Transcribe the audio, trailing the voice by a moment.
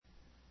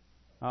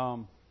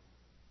Um,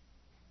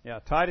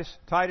 Titus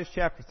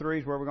chapter 3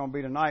 is where we're going to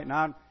be tonight.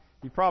 And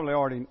you probably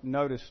already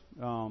noticed.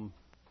 We're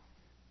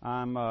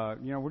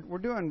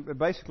doing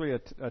basically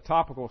a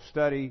topical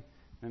study,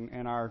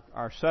 and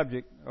our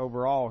subject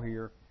overall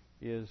here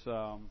is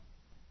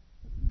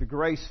the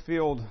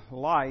grace-filled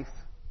life.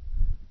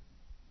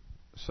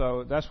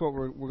 So that's what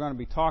we're going to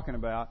be talking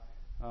about.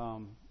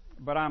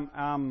 But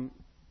I'm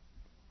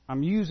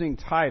using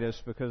Titus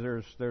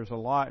because there's a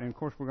lot, and of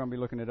course we're going to be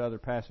looking at other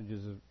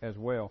passages as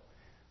well.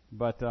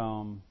 But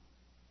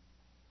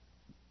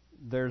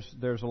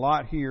there's a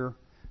lot here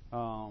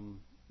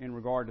in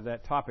regard to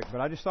that topic. But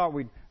I just thought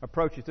we'd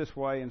approach it this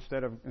way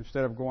instead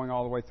of going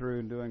all the way through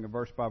and doing a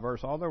verse by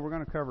verse. Although we're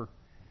going to cover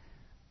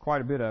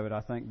quite a bit of it,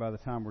 I think, by the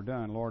time we're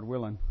done, Lord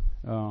willing.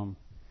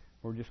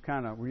 We're just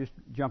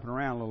jumping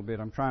around a little bit.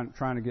 I'm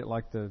trying to get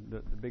like the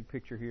big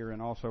picture here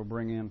and also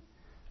bring in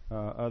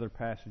other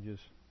passages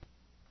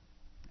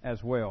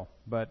as well.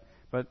 But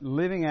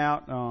living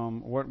out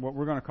what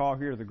we're going to call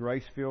here the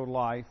grace-filled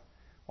life,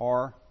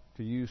 or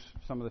to use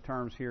some of the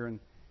terms here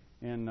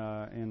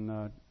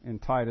in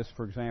Titus,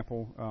 for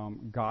example,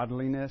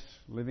 godliness,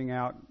 living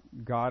out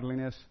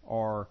godliness,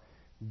 or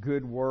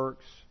good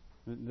works.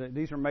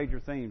 These are major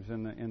themes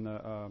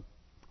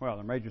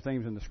they're major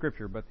themes in the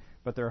Scripture, but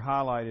they're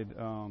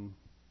highlighted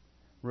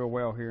real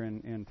well here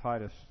in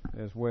Titus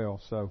as well.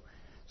 So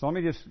let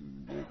me just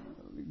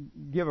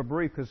give a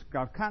brief, because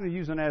I'm kind of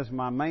using as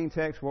my main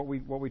text where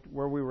we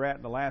were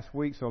at the last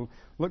week. So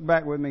look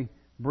back with me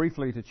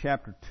briefly to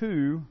chapter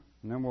 2,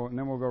 and then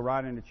we'll go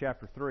right into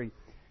chapter 3.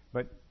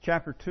 But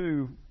chapter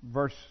 2,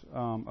 verse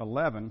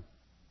 11.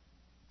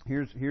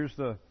 Here's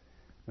the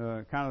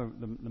kind of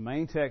the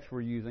main text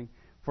we're using.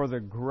 For the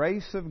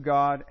grace of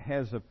God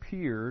has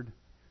appeared,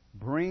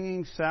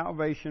 bringing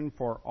salvation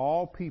for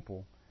all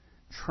people,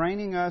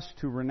 training us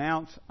to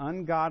renounce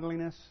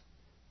ungodliness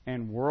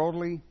and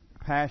worldly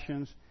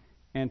passions,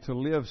 and to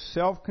live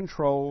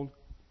self-controlled,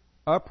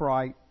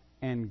 upright,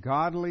 and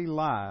godly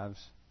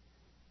lives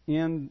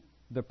in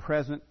the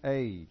present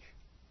age,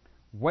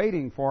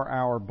 waiting for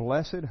our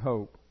blessed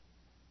hope,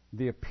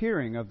 the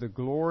appearing of the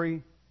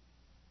glory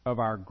of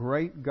our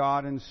great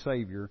God and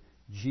Savior,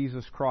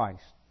 Jesus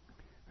Christ,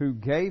 who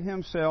gave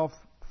Himself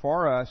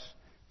for us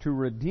to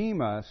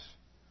redeem us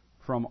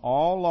from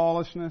all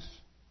lawlessness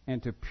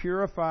and to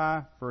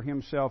purify for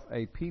Himself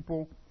a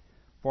people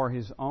for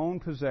His own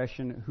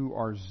possession who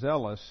are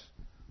zealous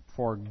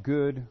for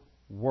good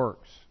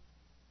works.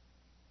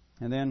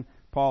 And then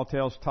Paul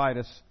tells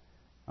Titus,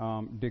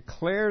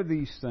 declare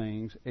these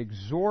things,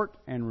 exhort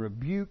and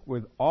rebuke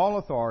with all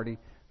authority,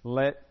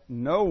 let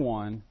no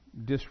one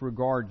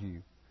disregard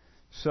you.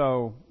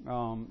 So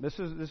this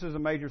is a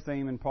major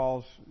theme in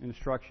Paul's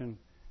instruction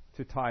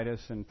to Titus.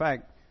 In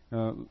fact,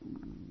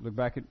 look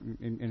back at,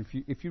 and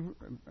if you,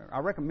 I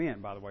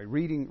recommend, by the way,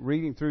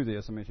 reading through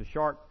this. I mean, it's a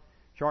short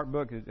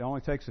book. It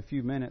only takes a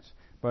few minutes,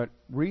 but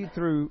read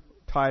through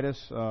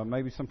Titus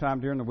maybe sometime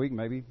during the week,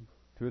 maybe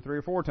 2 or 3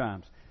 or 4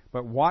 times.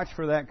 But watch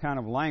for that kind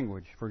of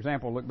language. For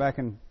example, look back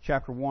in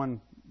chapter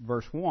 1,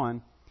 verse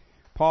 1.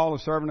 Paul, a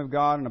servant of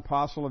God, an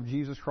apostle of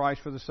Jesus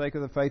Christ, for the sake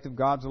of the faith of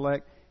God's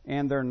elect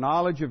and their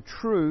knowledge of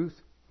truth,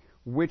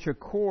 which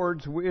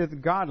accords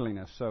with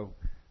godliness. So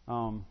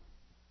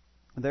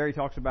there he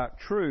talks about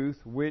truth,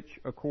 which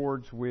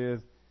accords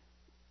with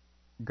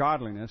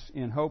godliness,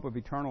 in hope of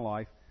eternal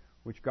life,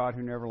 which God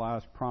who never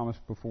lies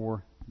promised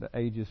before the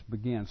ages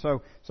begin.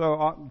 So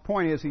the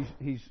point is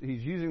he's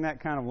using that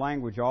kind of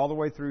language all the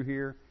way through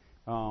here,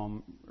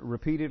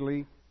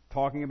 repeatedly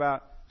talking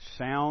about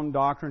sound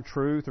doctrine,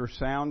 truth or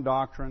sound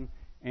doctrine,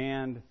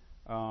 and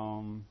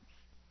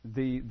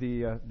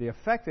the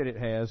effect that it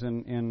has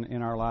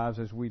in our lives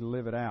as we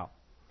live it out.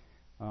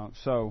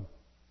 So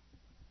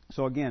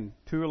again,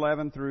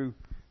 2:11 through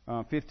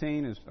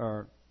 15 is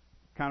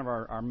kind of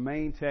our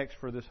main text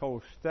for this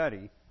whole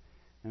study.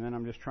 And then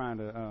I'm just trying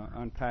to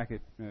unpack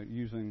it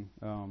using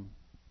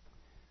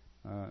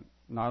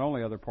not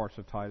only other parts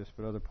of Titus,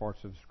 but other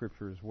parts of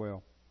Scripture as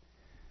well.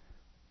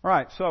 All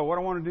right, so what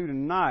I want to do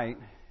tonight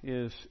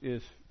is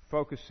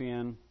focus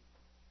in,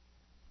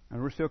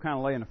 and we're still kind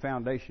of laying a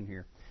foundation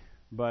here,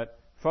 but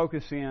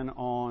focus in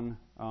on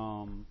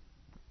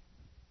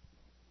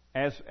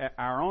as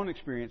our own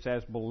experience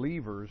as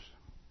believers,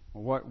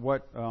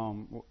 what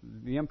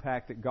the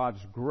impact that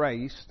God's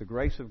grace, the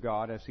grace of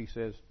God, as he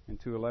says in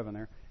 2:11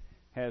 there,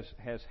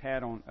 has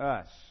had on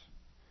us.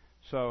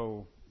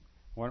 So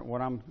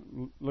what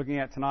I'm looking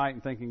at tonight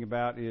and thinking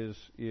about is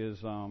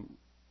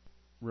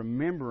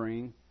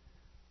remembering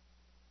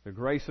the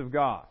grace of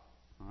God,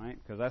 all right?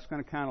 Because that's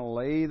going to kind of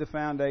lay the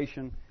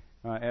foundation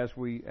as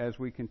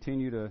we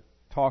continue to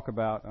talk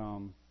about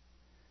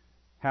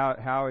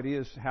how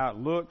it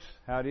looks,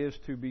 how it is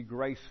to be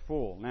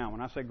graceful. Now,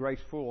 when I say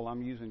graceful,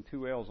 I'm using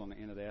 2 L's on the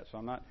end of that, so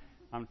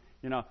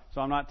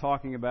I'm not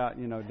talking about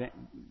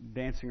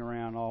dancing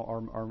around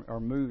or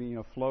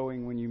moving,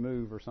 flowing when you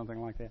move or something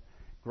like that.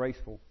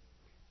 Graceful.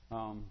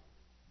 I'm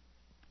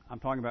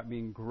talking about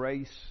being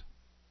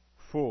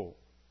graceful,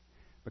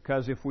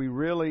 because if we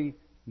really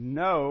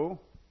know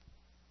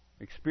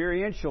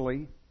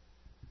experientially,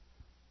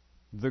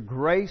 the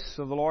grace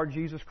of the Lord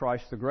Jesus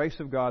Christ, the grace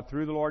of God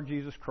through the Lord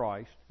Jesus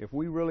Christ, if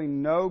we really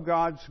know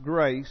God's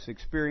grace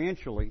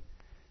experientially,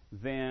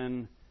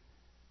 then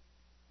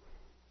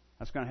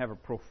that's going to have a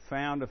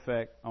profound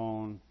effect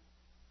on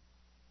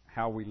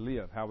how we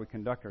live, how we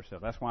conduct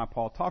ourselves. That's why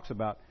Paul talks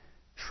about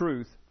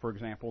truth, for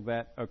example,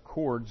 that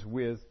accords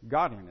with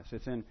godliness.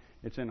 It's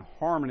in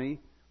harmony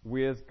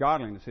with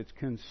godliness. It's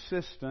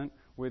consistent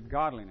with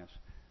godliness.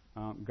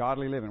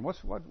 Godly living.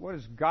 What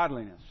is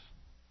godliness?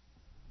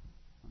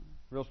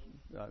 Real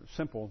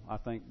simple, I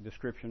think,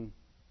 description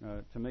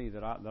to me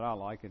that I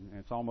like, and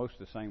it's almost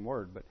the same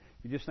word. But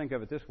you just think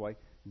of it this way: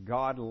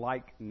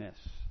 God-likeness.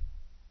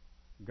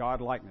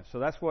 God-likeness. So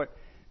that's what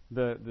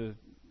the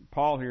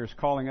Paul here is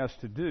calling us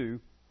to do,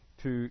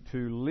 to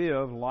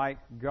live like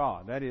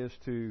God. That is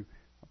to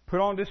put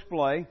on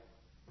display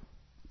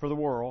for the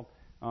world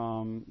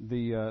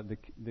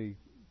the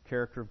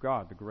character of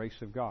God, the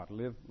grace of God.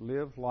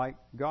 Live like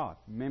God.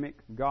 Mimic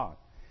God,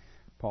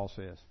 Paul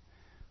says.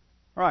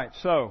 All right,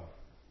 so,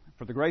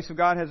 for the grace of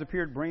God has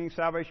appeared, bringing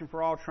salvation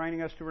for all,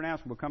 training us to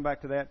renounce. We'll come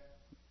back to that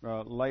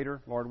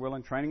later, Lord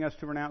willing. Training us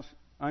to renounce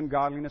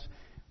ungodliness,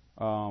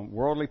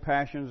 worldly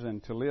passions,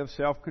 and to live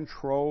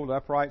self-controlled,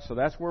 upright. So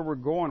that's where we're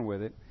going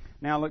with it.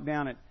 Now look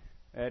down at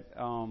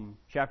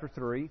chapter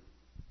 3.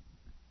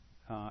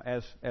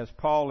 As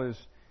Paul is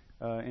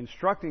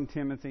instructing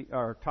Timothy,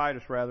 or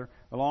Titus rather,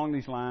 along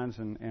these lines,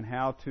 and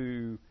how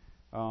to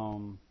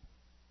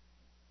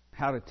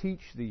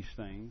teach these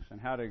things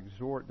and how to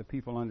exhort the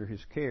people under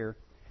his care,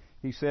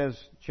 he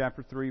says,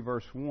 chapter 3,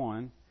 verse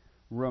 1,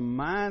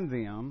 remind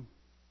them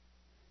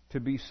to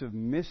be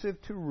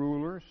submissive to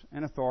rulers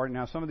and authority.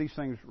 Now, some of these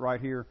things right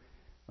here,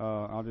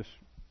 I'll just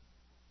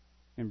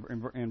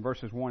in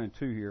verses 1 and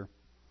 2 here.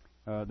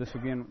 This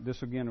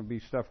again will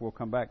be stuff we'll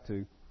come back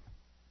to,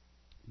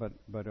 but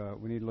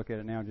we need to look at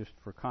it now just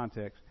for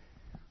context.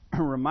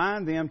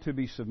 Remind them to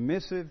be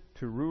submissive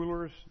to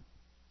rulers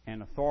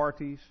and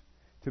authorities,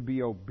 to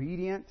be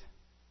obedient,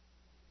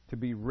 to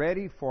be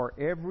ready for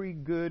every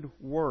good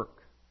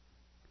work,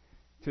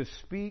 to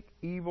speak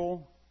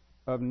evil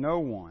of no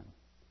one,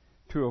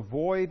 to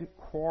avoid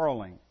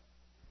quarreling,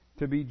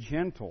 to be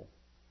gentle,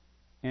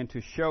 and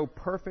to show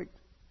perfect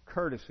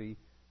courtesy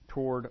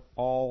toward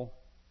all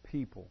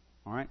people.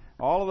 All right,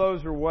 all of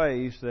those are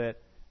ways that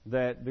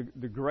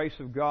the grace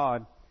of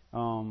God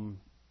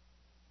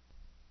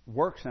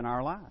works in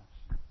our lives,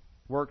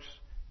 works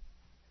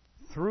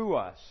through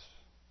us.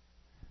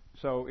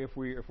 So if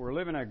we're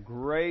living a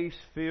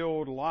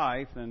grace-filled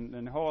life,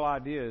 then the whole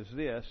idea is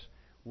this: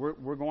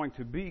 we're going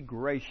to be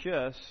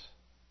gracious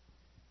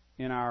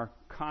in our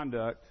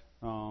conduct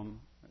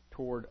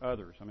toward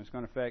others. I mean, it's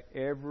going to affect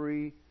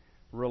every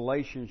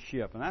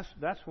relationship, and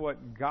that's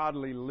what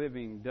godly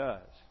living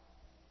does.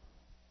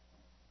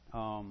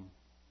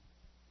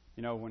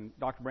 When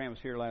Dr. Brand was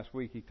here last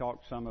week, he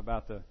talked some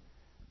about the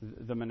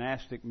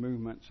monastic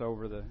movements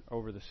over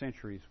the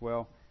centuries.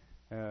 Well,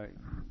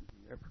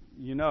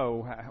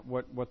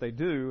 what they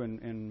do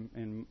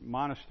in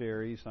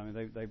monasteries. I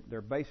mean,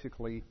 they're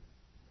basically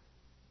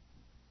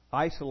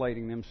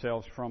isolating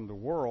themselves from the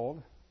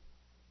world,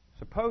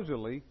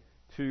 supposedly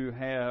to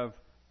have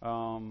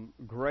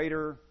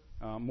greater,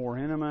 more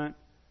intimate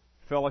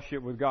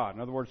fellowship with God.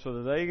 In other words, so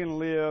that they can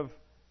live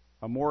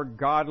a more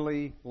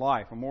godly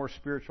life, a more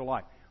spiritual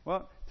life.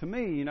 Well, to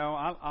me,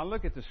 I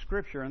look at the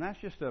Scripture, and that's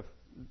just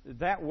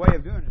that way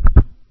of doing it.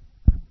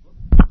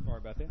 Sorry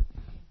about that.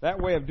 That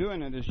way of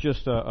doing it is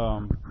just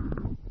a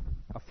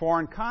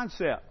foreign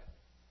concept.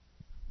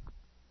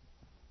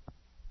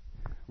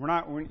 We're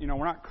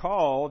not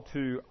called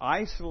to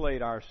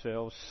isolate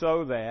ourselves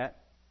so that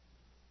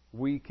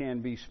we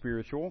can be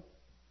spiritual.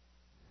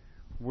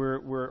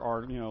 Live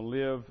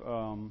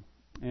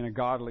in a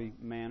godly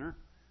manner.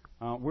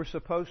 We're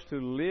supposed to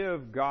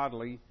live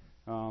godly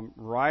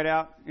right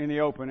out in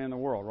the open in the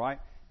world, right?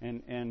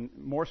 And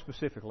more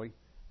specifically,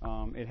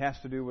 it has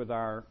to do with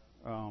our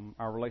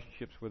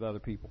relationships with other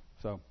people.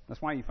 So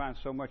that's why you find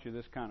so much of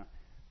this kind of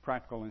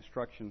practical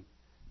instruction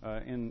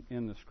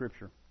in the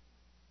Scripture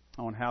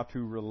on how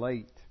to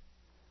relate,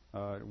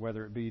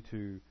 whether it be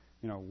to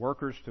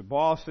workers to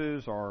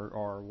bosses,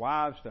 or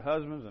wives to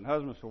husbands, and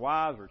husbands to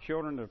wives, or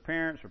children to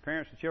parents, or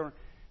parents to children.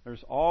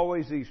 There's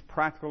always these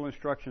practical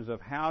instructions of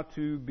how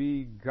to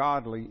be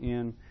godly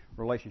in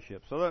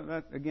relationships. So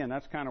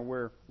that's kind of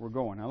where we're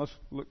going. Now let's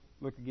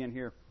look again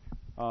here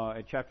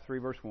at chapter 3,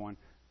 verse 1.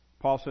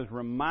 Paul says,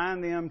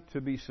 remind them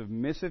to be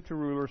submissive to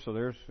rulers. So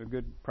there's a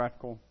good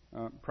practical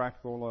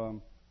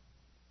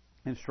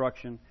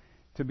instruction.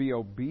 To be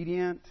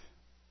obedient,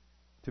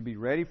 to be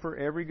ready for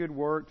every good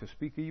work, to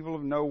speak evil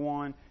of no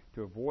one,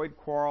 to avoid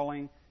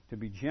quarreling, to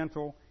be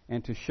gentle,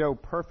 and to show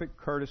perfect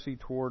courtesy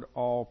toward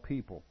all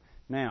people.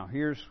 Now,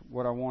 here's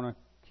what I want to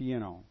key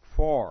in on.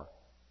 For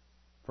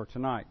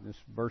tonight, this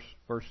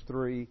verse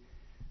 3,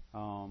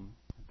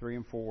 3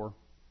 and 4,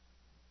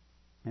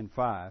 and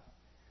 5.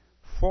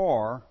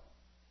 For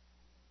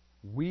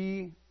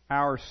we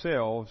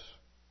ourselves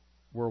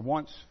were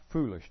once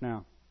foolish.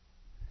 Now,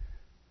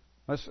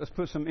 Let's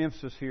put some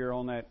emphasis here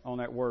on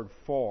that word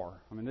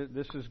for. I mean,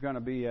 this is going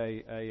to be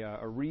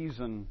a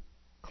reason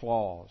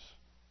clause,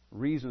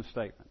 reason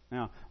statement.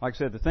 Now, like I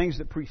said, the things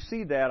that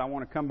precede that I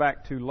want to come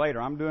back to later.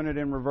 I'm doing it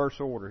in reverse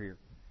order here.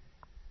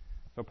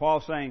 So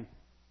Paul's saying,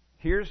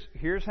 here's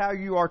how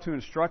you are to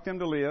instruct them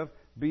to live.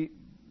 Be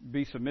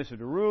submissive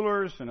to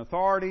rulers and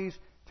authorities,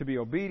 to be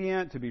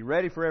obedient, to be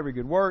ready for every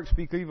good work,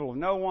 speak evil of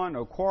no one,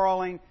 no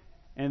quarreling.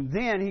 And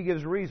then he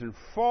gives a reason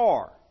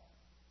for.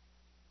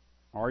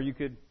 Or you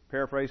could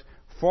paraphrase,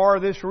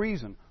 for this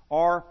reason,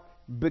 or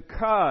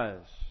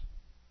because.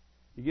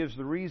 He gives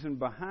the reason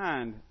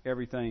behind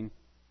everything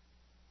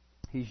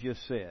he's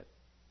just said.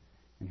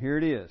 And here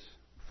it is.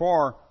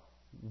 For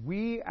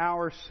we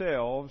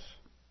ourselves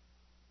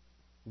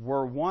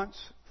were once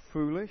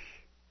foolish,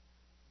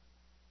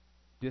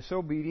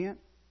 disobedient,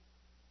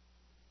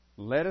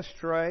 led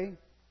astray,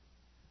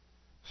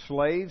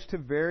 slaves to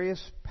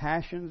various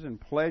passions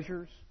and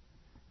pleasures,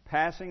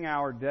 passing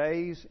our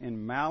days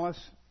in malice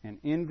and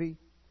envy,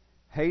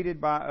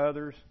 hated by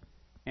others,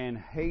 and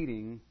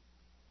hating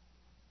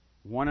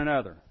one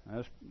another.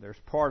 There's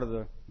part of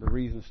the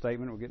reason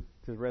statement. We'll get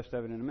to the rest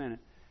of it in a minute.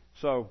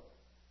 So,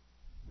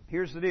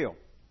 here's the deal.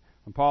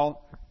 And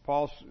Paul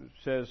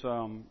says,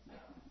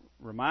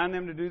 remind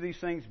them to do these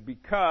things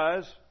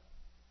because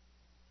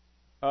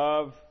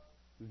of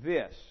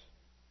this.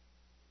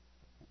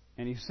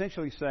 And he's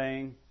essentially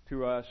saying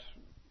to us,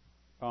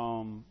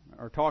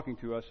 or talking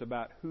to us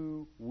about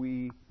who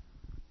we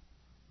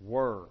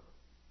were.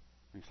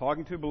 He's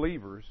talking to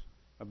believers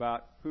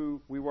about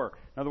who we were.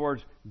 In other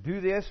words,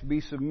 do this,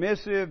 be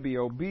submissive, be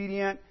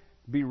obedient,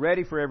 be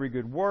ready for every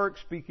good work,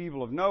 speak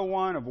evil of no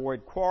one,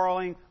 avoid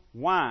quarreling.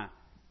 Why?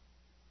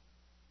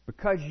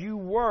 Because you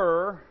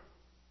were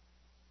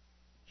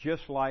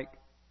just like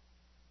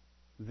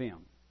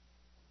them.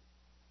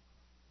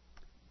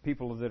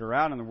 People that are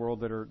out in the world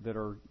that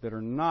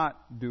are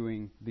not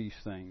doing these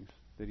things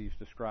that he's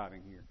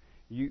describing here.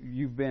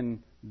 You've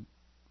been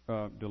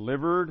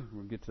delivered.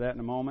 We'll get to that in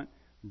a moment.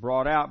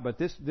 Brought out, but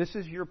this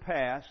is your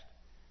past.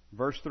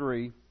 Verse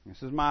 3.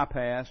 This is my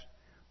past.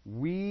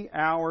 We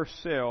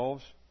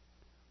ourselves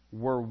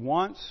were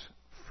once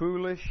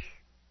foolish,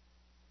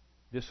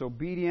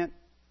 disobedient,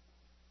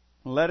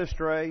 led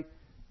astray,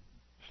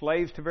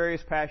 slaves to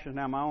various passions.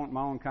 Now, my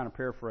own kind of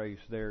paraphrase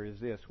there is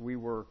this: we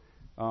were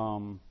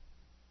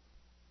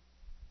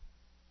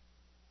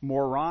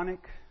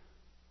moronic,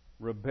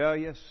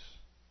 rebellious,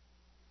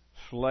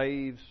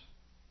 slaves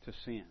to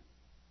sin.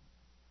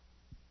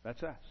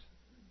 That's us.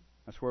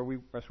 That's where we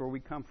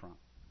come from.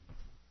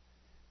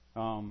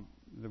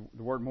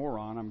 The word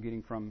moron I'm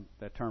getting from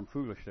that term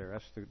foolish there.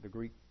 That's the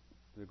Greek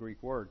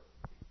word.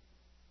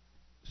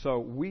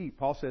 So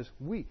Paul says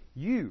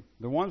you,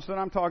 the ones that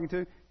I'm talking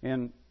to,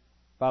 and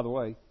by the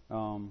way,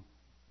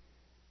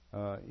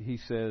 he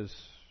says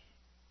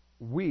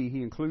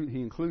he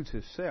includes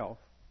himself.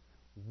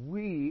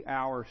 We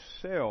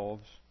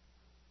ourselves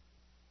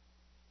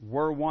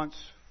were once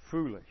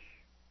foolish.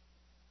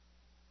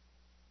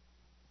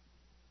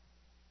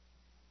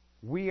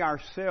 We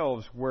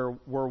ourselves were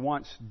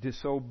once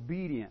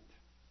disobedient.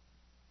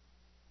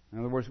 In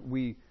other words,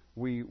 we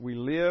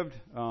lived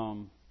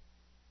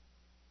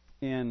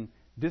in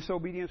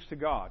disobedience to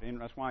God, and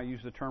that's why I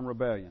use the term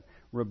rebellion.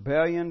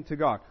 Rebellion to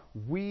God.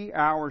 We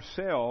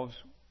ourselves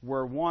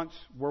were once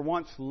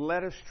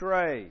led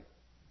astray.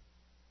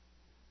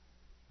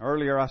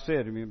 Earlier I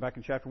said, back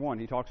in chapter 1,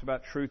 he talks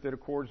about truth that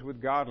accords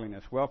with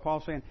godliness. Well,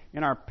 Paul's saying,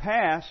 in our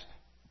past,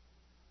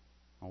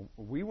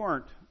 we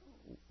weren't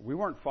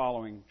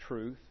following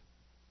truth.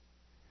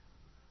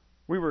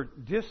 We were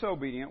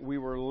disobedient. We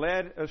were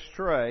led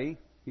astray,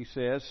 he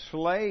says,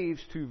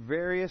 slaves to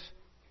various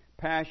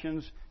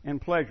passions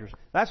and pleasures.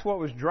 That's what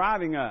was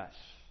driving us.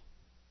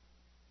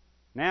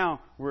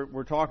 Now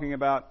we're talking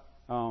about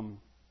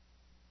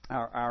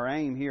our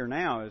aim here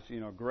now is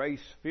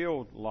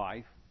grace-filled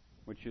life,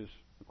 which is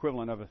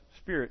equivalent of a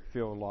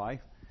Spirit-filled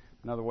life,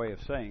 another way of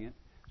saying it,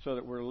 so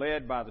that we're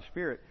led by the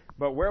Spirit.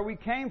 But where we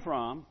came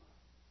from,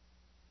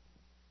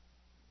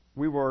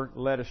 we were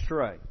led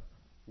astray.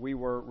 We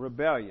were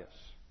rebellious.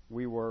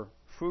 We were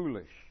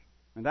foolish.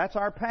 And that's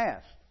our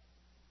past.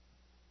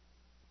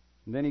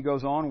 And then he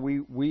goes on,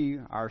 we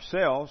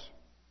ourselves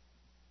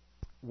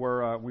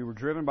were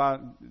driven by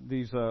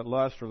these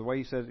lusts, or the way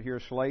he says it here,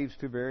 slaves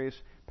to various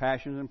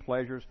passions and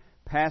pleasures,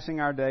 passing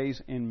our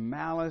days in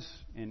malice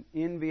and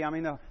envy.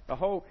 The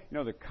whole,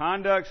 the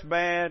conduct's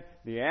bad,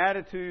 the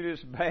attitude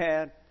is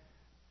bad,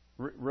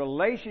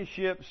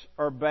 relationships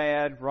are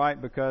bad,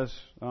 right? Because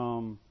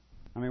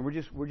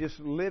we're just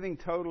living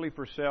totally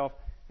for self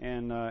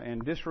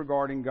and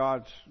disregarding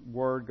God's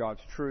word,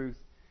 God's truth,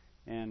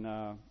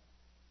 and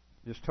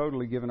just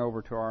totally given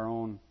over to our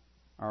own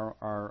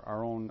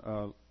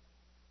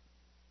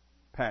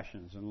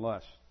passions and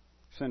lusts,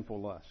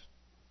 sinful lusts.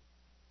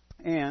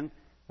 And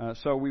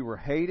so we were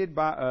hated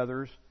by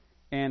others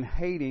and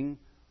hating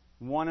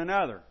one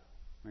another.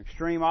 An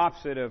extreme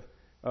opposite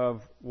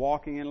of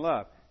walking in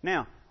love.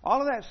 Now,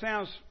 all of that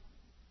sounds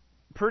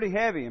pretty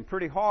heavy and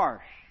pretty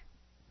harsh.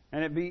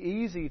 And it'd be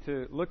easy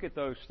to look at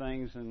those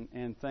things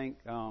and think,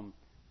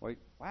 wait,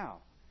 wow,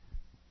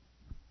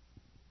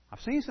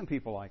 I've seen some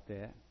people like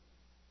that.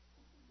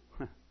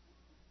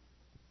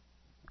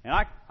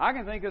 And I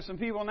can think of some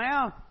people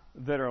now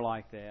that are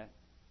like that.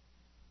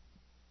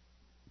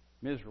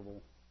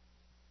 Miserable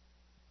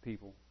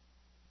people.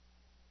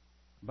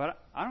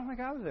 But I don't think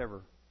I was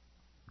ever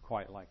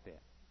quite like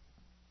that.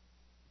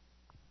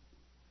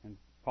 And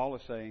Paul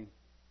is saying,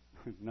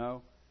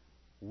 no,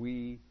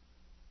 we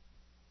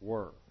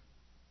were.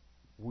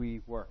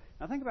 We were.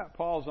 Now think about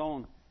Paul's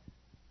own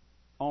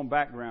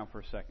background for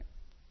a second.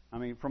 I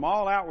mean, from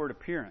all outward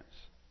appearance.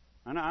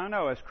 I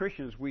know as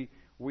Christians we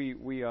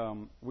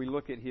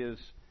look at his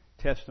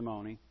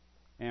testimony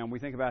and we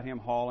think about him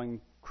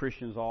hauling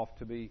Christians off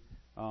to be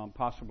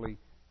possibly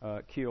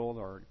killed,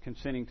 or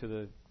consenting to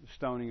the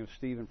stoning of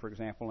Stephen, for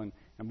example. And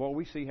boy,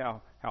 we see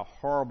how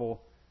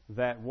horrible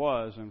that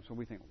was, and so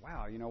we think,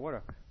 wow,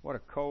 what a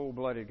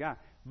cold-blooded guy.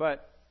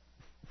 But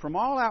from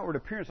all outward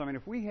appearance, I mean,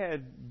 if we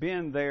had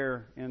been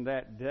there in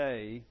that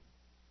day,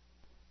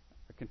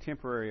 a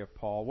contemporary of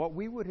Paul, what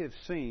we would have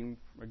seen,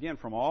 again,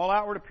 from all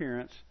outward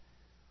appearance,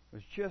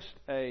 was just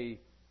a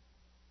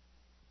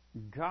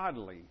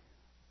godly,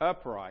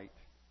 upright,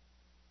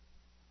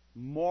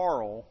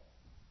 moral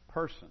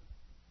person.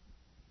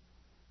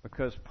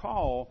 Because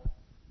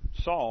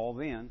Saul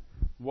then,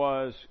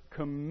 was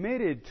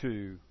committed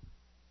to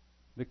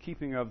the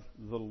keeping of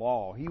the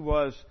law. He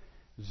was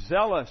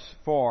zealous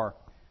for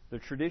the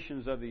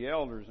traditions of the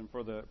elders and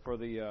for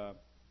the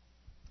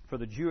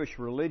Jewish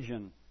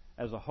religion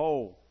as a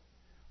whole.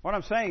 What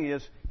I'm saying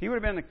is, he would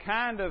have been the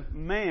kind of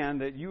man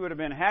that you would have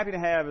been happy to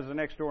have as a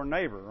next door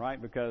neighbor,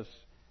 right? Because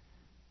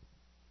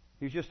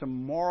he's just a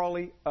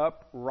morally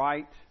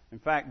upright, in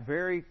fact,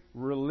 very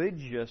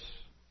religious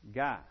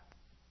guy,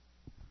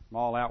 from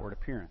all outward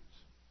appearance.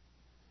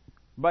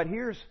 But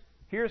here's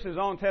his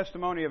own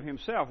testimony of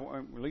himself, or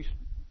at least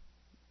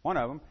one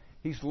of them.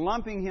 He's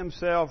lumping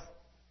himself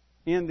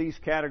in these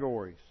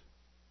categories.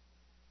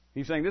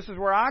 He's saying, this is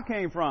where I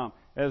came from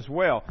as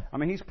well. I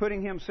mean, he's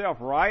putting himself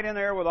right in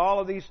there with all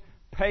of these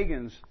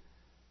pagans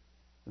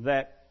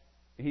that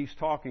he's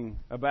talking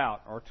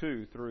about or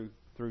to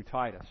through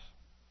Titus.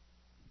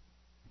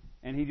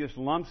 And he just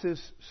lumps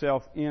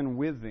himself in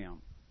with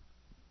them.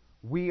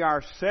 We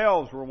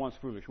ourselves were once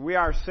foolish. We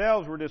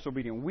ourselves were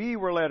disobedient. We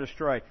were led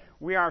astray.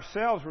 We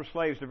ourselves were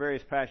slaves to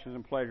various passions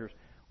and pleasures.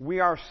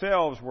 We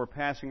ourselves were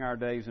passing our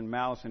days in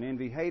malice and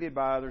envy, hated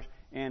by others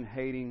and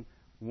hating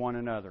one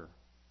another.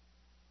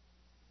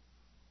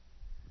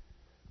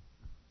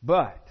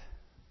 But,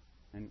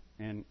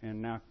 and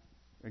now,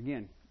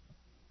 again,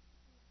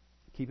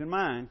 keep in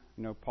mind,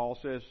 Paul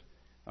says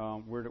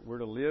we're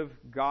to live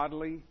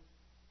godly,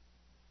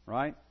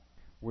 right?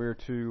 We're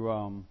to,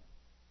 in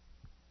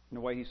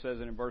the way he says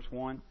it in verse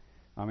 1,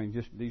 I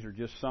mean, these are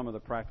just some of the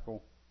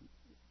practical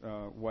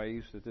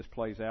ways that this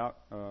plays out.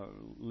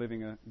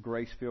 Living a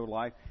grace-filled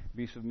life,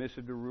 be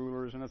submissive to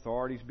rulers and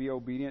authorities, be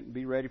obedient,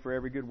 be ready for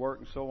every good work,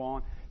 and so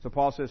on. So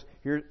Paul says,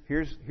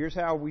 here's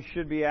how we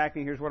should be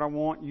acting. Here's what I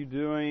want you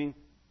doing.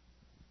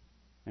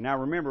 And now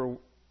remember,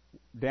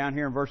 down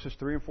here in verses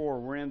 3 and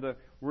 4,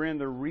 we're in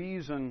the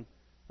reason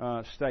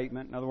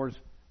statement. In other words,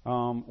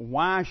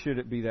 why should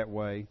it be that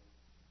way?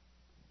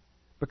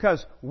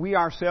 Because we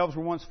ourselves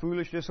were once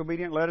foolish,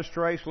 disobedient, led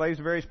astray, slaves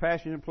to various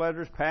passions and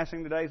pleasures,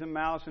 passing the days in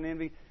malice and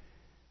envy,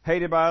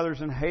 hated by others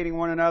and hating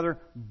one another.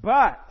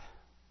 But,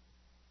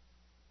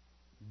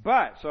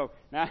 so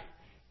now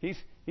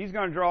he's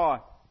going to draw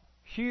a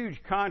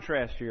huge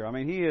contrast here. I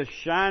mean, he is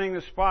shining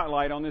the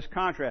spotlight on this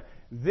contrast.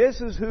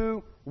 This is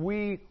who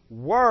we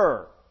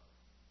were.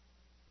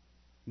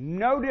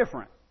 No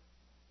different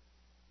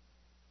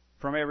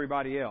from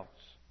everybody else.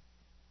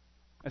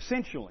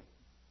 Essentially.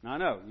 Now, I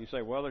know, you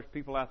say, well, there's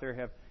people out there who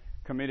have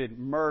committed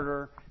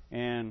murder,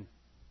 and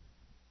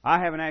I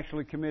haven't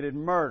actually committed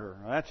murder.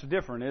 Well, that's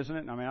different, isn't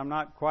it? I mean, I'm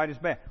not quite as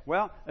bad.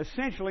 Well,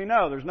 essentially,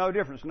 no, there's no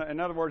difference. In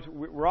other words,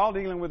 we're all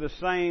dealing with the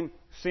same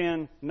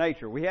sin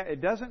nature.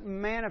 It doesn't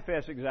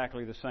manifest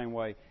exactly the same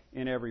way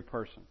in every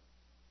person.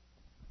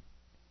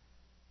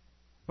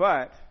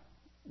 But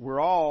we're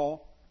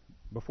all,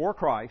 before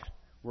Christ,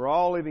 we're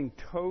all living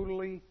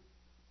totally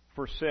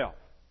for self,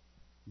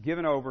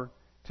 given over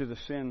to the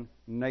sin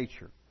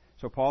nature.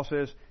 So Paul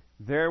says,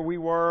 there we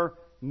were,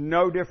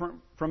 no different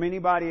from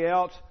anybody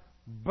else,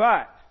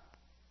 but,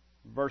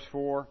 verse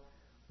 4,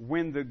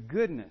 when the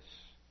goodness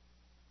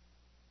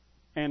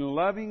and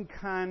loving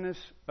kindness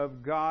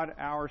of God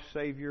our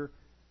Savior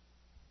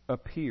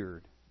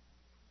appeared,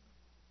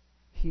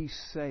 He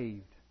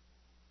saved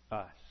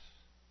us.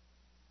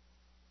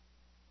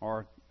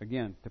 Or,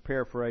 again, to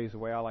paraphrase the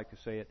way I like to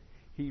say it,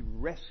 He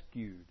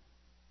rescued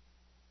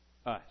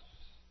us.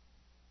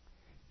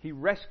 He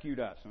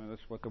rescued us. I mean,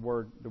 that's what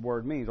the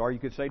word means. Or you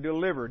could say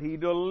delivered. He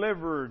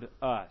delivered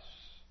us.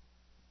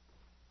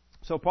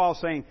 So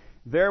Paul's saying,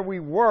 there we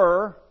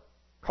were,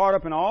 caught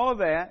up in all of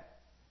that,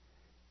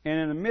 and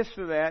in the midst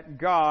of that,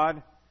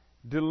 God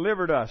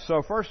delivered us.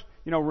 So first,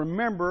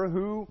 remember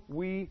who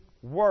we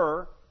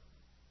were,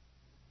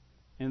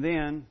 and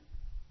then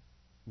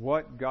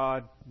what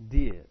God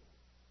did.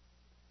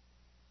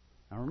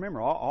 Now remember,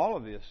 all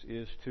of this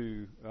is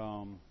to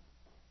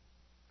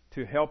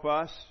help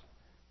us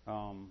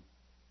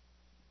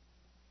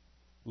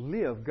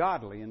live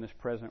godly in this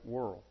present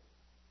world.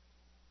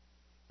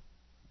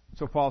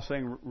 So Paul's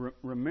saying,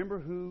 remember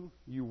who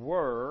you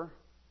were,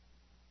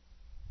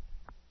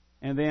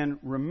 and then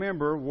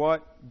remember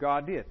what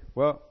God did.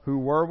 Well, who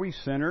were we?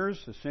 Sinners,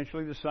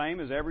 essentially the same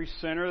as every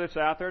sinner that's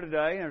out there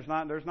today.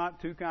 There's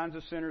not two kinds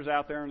of sinners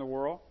out there in the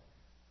world.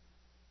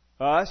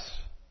 Us,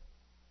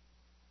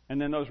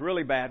 and then those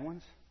really bad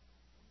ones.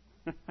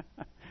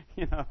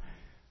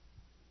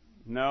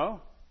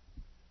 No.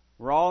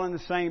 We're all in the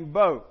same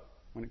boat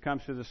when it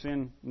comes to the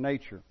sin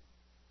nature.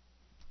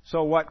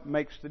 So what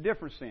makes the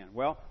difference then?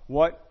 Well,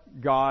 what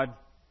God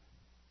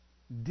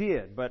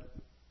did. But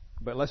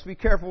let's be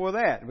careful with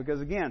that,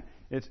 because again,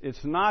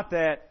 it's not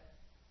that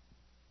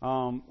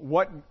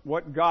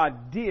what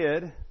God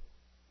did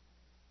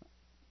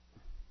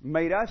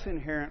made us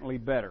inherently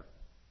better.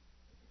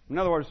 In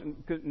other words,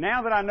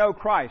 now that I know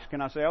Christ, can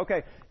I say,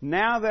 okay,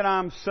 now that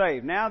I'm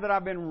saved, now that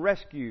I've been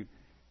rescued,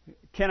 is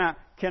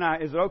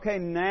it okay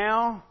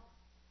now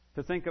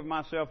to think of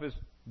myself as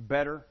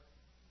better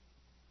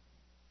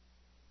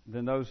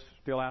than those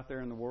still out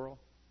there in the world?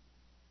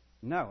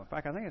 No. In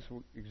fact, I think it's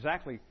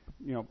exactly,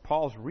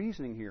 Paul's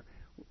reasoning here.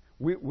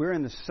 We're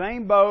in the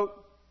same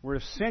boat. We're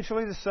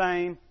essentially the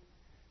same.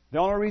 The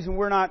only reason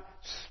we're not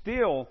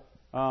still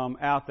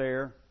out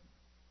there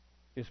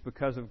is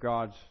because of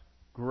God's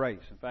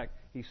grace. In fact,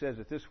 he says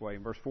it this way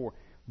in verse 4.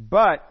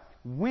 But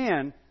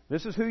when,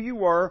 this is who you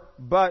were,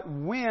 but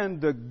when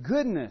the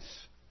goodness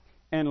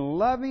and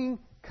loving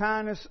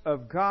kindness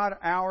of God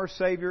our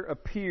Savior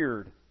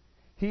appeared,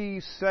 He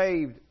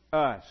saved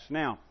us.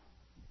 Now,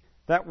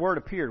 that word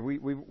appeared,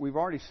 we've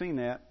already seen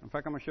that. In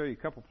fact, I'm going to show you a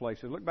couple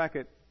places. Look back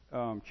at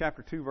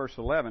chapter 2, verse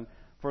 11.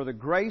 For the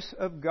grace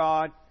of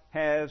God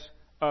has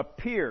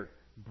appeared,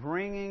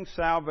 bringing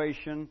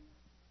salvation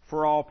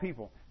for all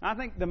people. Now, I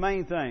think the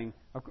main thing,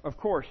 of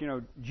course,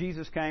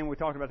 Jesus came. We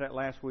talked about that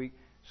last week.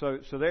 So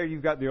there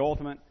you've got the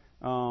ultimate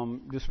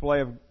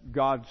display of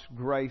God's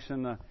grace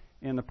in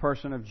the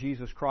person of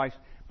Jesus Christ.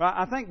 But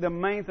I think the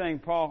main thing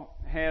Paul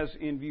has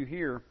in view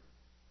here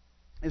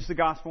is the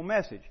gospel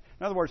message.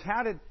 In other words,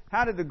 how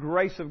did the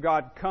grace of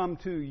God come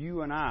to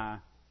you and I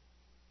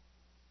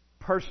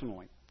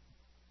personally,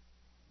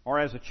 or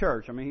as a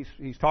church? I mean,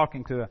 he's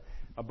talking to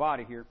a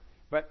body here.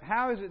 But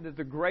how is it that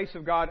the grace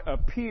of God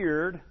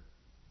appeared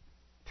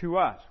to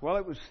us? Well,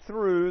 it was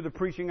through the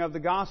preaching of the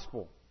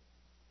gospel.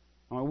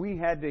 I mean, we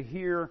had to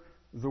hear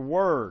the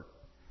word.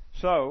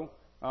 So,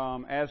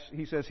 as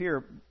he says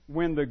here,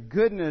 when the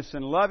goodness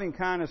and loving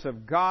kindness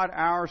of God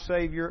our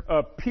Savior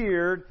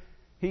appeared,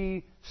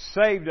 He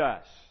saved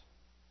us.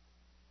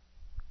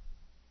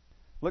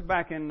 Look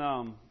back in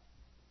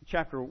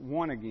chapter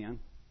 1 again.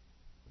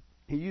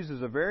 He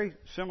uses a very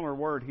similar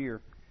word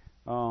here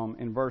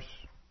in verse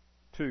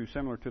 2,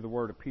 similar to the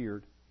word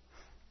appeared.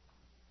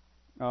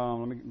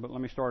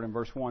 Let me start in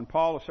verse 1.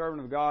 Paul, a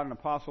servant of God and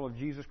apostle of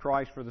Jesus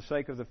Christ, for the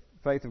sake of the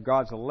faith of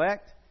God's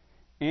elect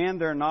and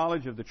their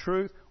knowledge of the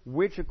truth,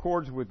 which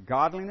accords with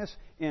godliness,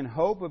 in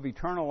hope of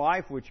eternal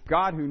life, which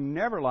God, who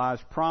never lies,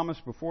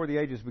 promised before the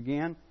ages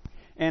began,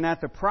 and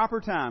at the proper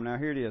time, now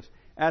here it is,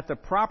 at the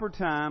proper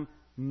time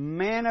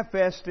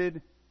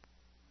manifested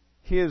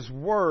His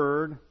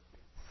word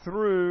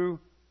through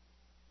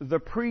the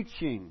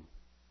preaching,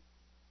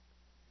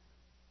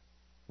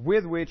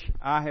 with which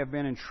I have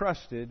been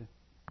entrusted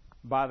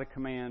by the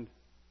command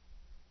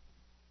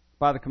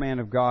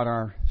of God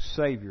our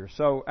Savior.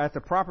 So at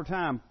the proper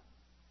time,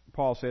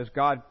 Paul says,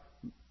 God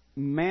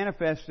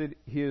manifested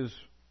His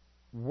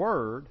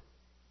word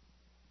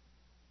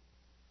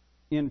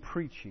in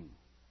preaching.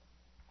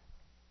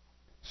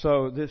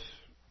 So this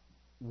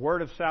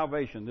word of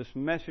salvation, this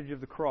message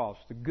of the cross,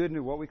 the good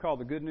news, what we call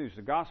the good news,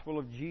 the gospel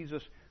of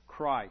Jesus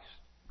Christ,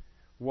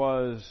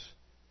 was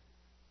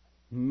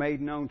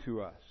made known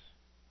to us,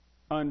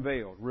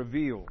 unveiled,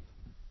 revealed,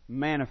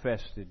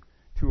 manifested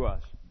to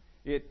us.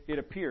 It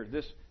appeared.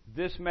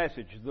 This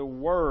message, the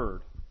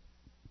Word.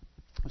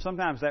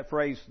 Sometimes that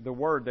phrase, the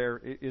Word, there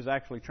is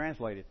actually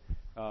translated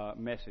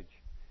message.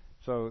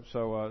 So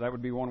that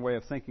would be one way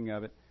of thinking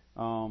of it.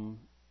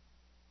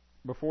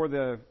 Before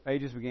the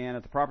ages began,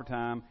 at the proper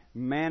time,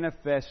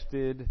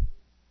 manifested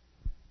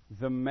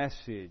the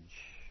message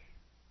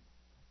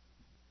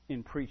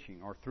in preaching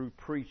or through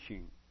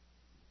preaching,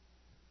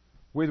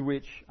 with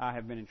which I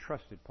have been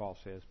entrusted, Paul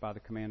says, by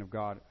the command of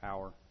God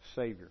our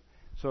Savior.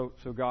 So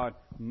God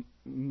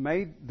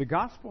made the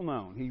gospel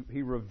known.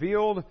 He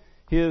revealed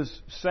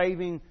His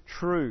saving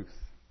truth,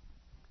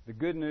 the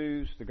good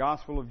news, the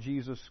gospel of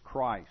Jesus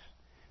Christ.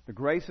 The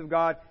grace of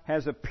God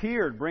has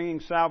appeared, bringing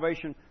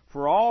salvation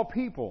for all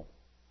people.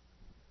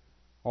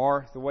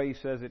 Or, the way he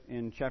says it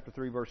in chapter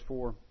 3, verse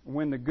 4,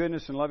 when the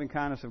goodness and loving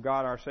kindness of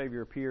God our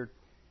Savior appeared,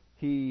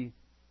 He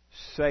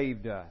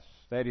saved us.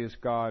 That is,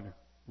 God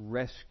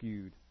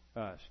rescued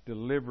us,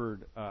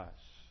 delivered us.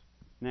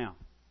 Now,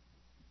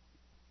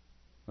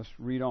 let's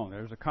read on.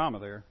 There's a comma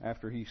there.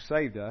 After He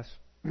saved us,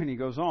 And he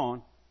goes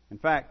on. In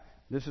fact,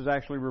 this is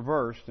actually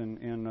reversed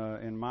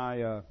in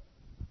my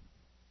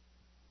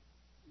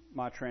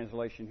my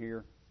translation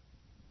here.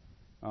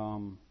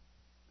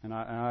 And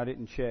I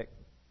didn't check.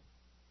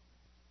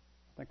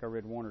 I think I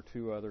read one or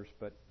two others,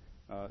 but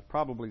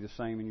probably the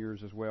same in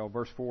yours as well.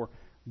 Verse 4.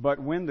 But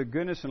when the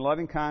goodness and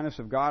loving kindness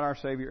of God our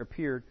Savior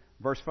appeared,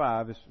 verse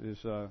 5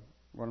 is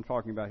what I'm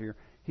talking about here.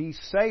 He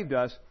saved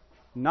us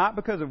not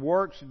because of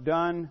works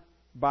done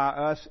by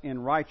us in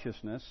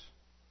righteousness,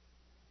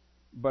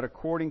 but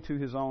according to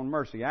His own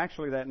mercy.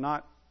 Actually, that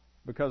not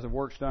because of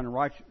works done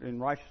in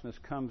righteousness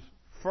comes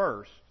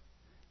first.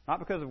 Not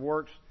because of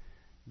works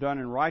done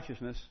in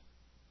righteousness,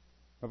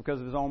 but because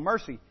of His own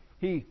mercy.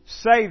 He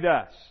saved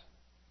us,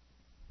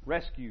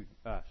 rescued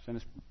us. And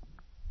it's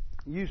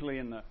usually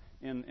in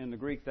the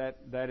Greek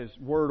that is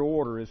word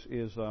order is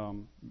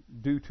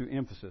due to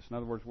emphasis. In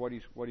other words, what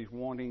he's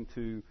wanting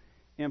to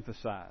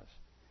emphasize.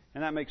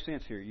 And that makes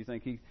sense here. You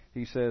think he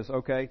says,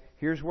 okay,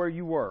 here's where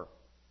you were.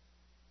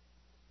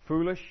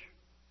 Foolish,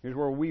 here's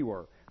where we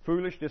were.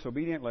 Foolish,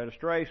 disobedient, led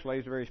astray,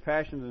 slaves to various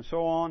passions, and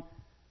so on.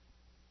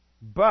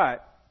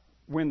 But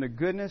when the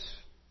goodness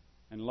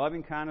and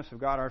loving kindness of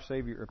God our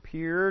Savior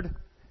appeared,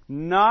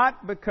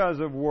 not because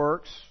of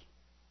works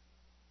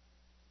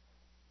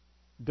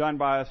done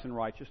by us in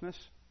righteousness,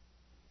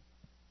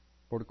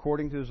 but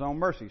according to His own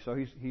mercy. So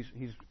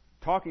he's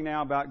talking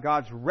now about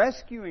God's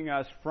rescuing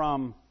us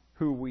from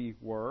who we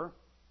were,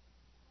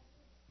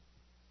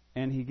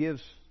 and He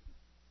gives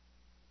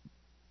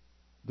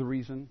the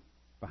reason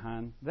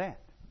behind that.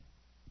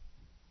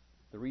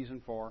 The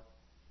reason for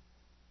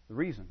the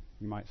reason,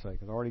 you might say,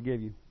 because I already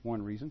gave you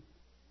one reason.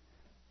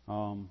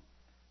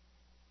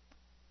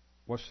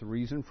 What's the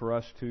reason for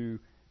us to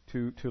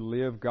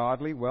live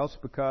godly? Well, it's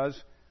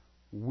because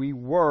we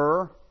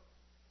were,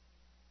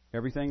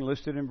 everything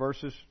listed in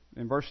verse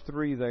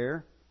 3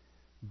 there,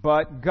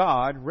 but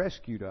God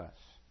rescued us.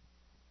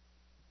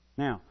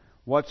 Now,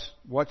 what's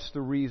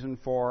the reason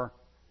for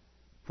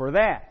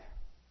that?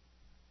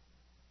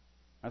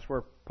 That's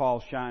where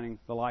Paul's shining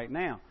the light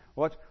now.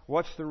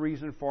 What's the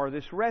reason for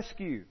this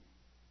rescue?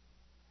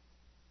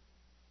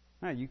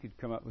 Now, you could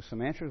come up with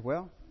some answers.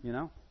 Well,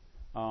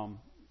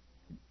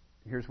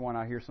 here's one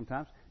I hear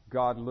sometimes.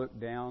 God looked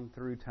down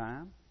through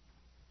time,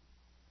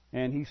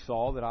 and He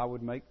saw that I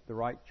would make the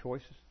right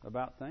choices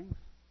about things,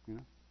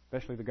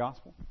 especially the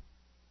gospel.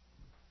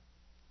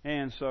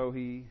 And so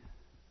He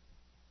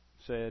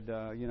said,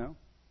 I'll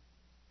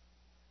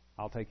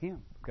take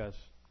him because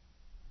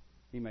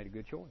he made a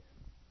good choice.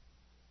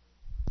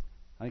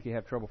 I think you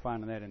have trouble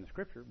finding that in the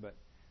Scripture, but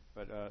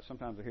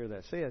sometimes I hear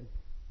that said.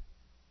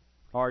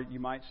 Or you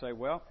might say,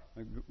 well,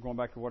 going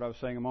back to what I was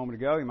saying a moment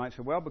ago, you might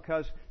say, well,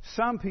 because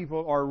some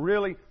people are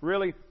really,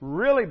 really,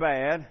 really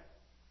bad.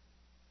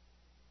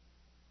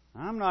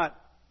 I'm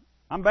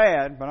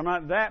bad, but I'm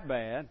not that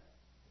bad.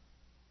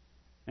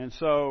 And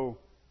so,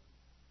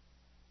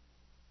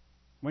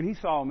 when He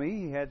saw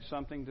me, He had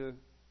something to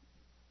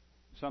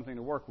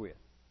work with.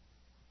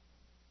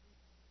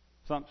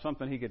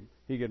 Something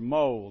He could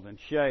mold and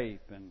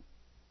shape and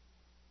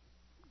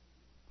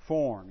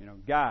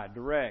form, guide,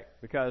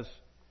 direct, because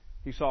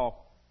He saw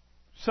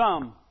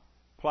some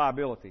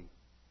pliability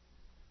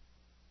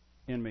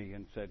in me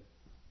and said,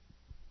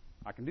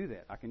 I can do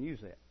that. I can use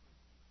that.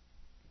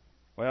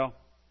 Well,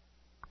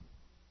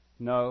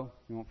 no,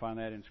 you won't find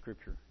that in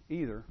Scripture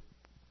either.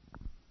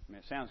 I mean,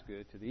 it sounds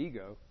good to the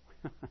ego.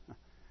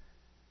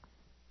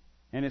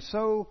 And it's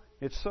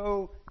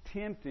so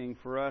tempting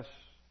for us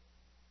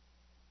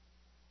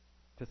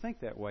to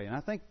think that way. And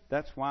I think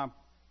that's why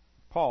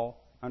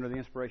Paul, under the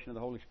inspiration of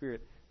the Holy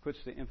Spirit,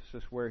 puts the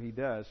emphasis where he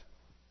does.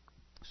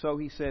 So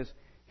he says,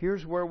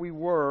 here's where we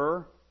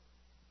were.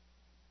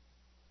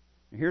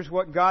 Here's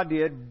what God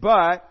did.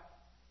 But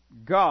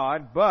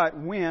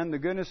when the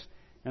goodness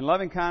and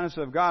loving kindness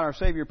of God our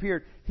Savior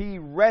appeared, He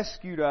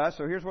rescued us.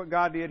 So here's what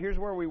God did. Here's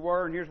where we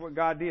were, and here's what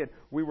God did.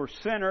 We were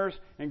sinners,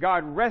 and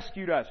God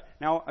rescued us.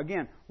 Now,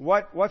 again,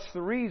 what's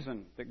the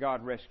reason that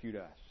God rescued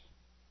us?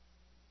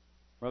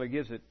 Well, He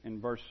gives it in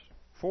verse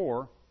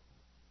 4.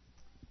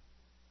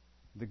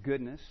 The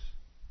goodness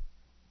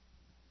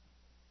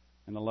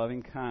and the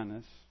loving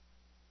kindness.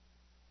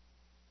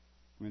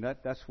 I mean,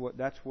 that's what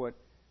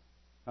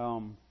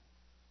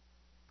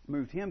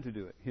moved Him to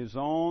do it. His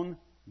own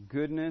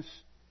goodness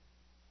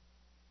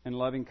and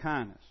loving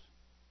kindness.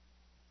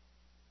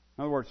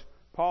 In other words,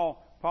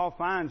 Paul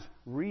finds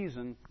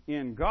reason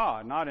in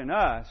God, not in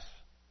us.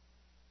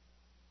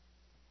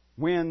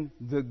 When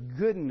the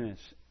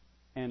goodness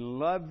and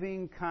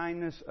loving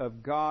kindness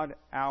of God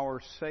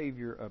our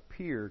Savior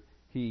appeared,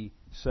 He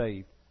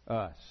saved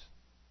us.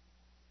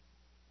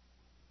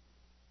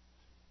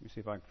 Let me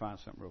see if I can find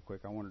something real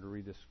quick. I wanted to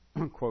read this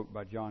quote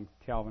by John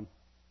Calvin,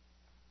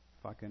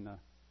 if I can,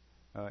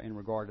 in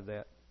regard to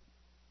that.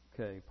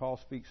 Okay, Paul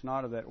speaks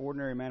not of that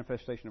ordinary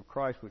manifestation of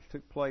Christ which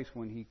took place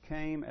when He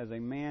came as a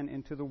man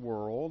into the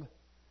world,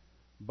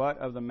 but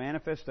of the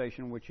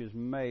manifestation which is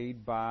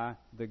made by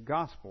the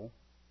gospel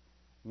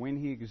when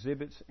He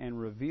exhibits and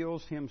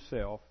reveals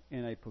Himself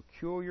in a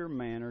peculiar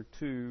manner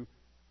to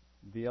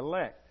the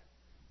elect.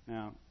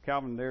 Now,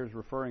 Calvin there is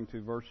referring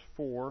to verse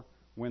 4,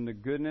 when the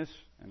goodness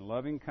and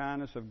loving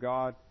kindness of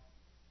God,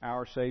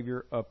 our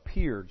Savior,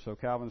 appeared. So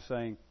Calvin's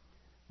saying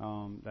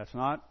that's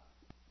not,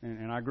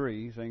 and I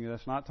agree, he's saying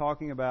that's not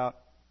talking about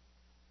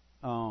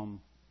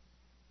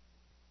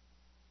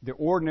the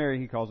ordinary,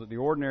 he calls it, the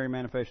ordinary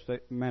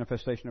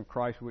manifestation of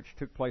Christ, which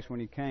took place when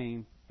He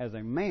came as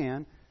a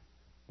man.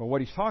 But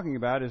what he's talking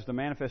about is the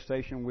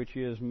manifestation which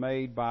is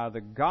made by the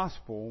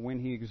gospel when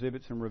He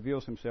exhibits and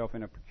reveals Himself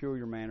in a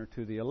peculiar manner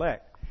to the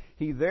elect.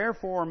 He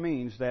therefore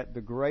means that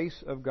the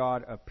grace of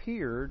God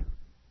appeared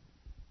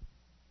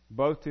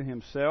both to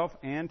Himself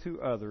and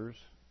to others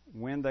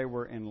when they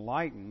were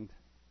enlightened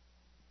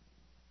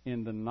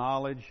in the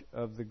knowledge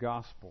of the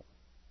gospel.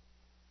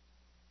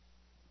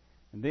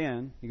 And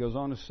then he goes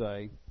on to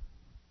say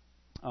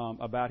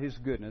about His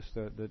goodness,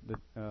 the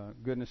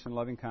goodness and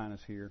loving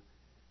kindness here,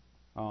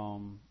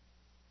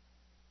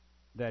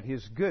 that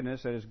His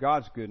goodness, that is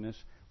God's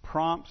goodness,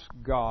 prompts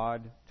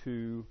God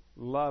to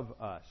love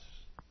us.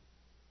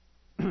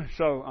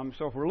 So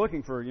if we're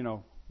looking for,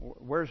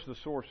 where's the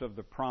source of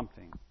the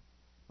prompting?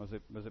 Was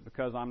it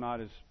because I'm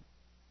not as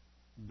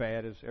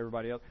bad as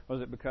everybody else?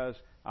 Was it because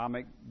I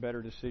make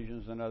better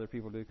decisions than other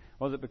people do?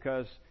 Was it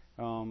because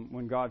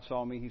when God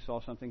saw me, He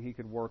saw something He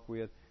could work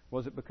with?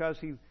 Was it because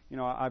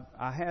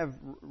I have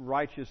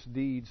righteous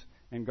deeds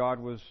and God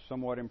was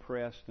somewhat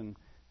impressed? And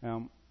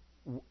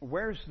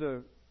where's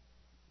the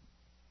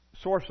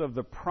source of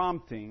the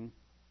prompting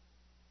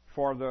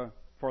for the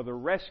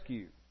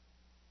rescue?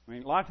 I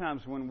mean, a lot of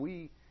times when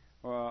we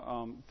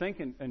think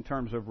in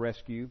terms of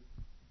rescue,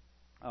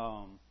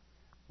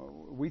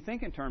 we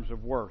think in terms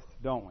of worth,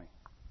 don't we?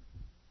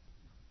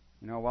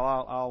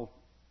 I'll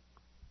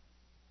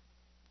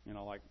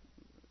like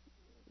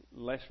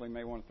Leslie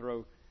may want to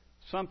throw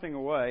something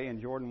away, and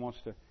Jordan wants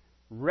to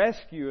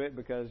rescue it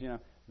because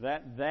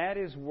that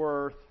is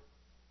worth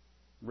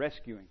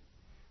rescuing.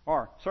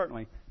 Or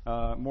certainly,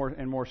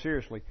 more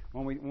seriously,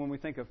 when we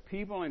think of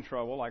people in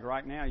trouble, like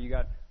right now, you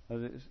got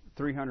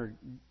 300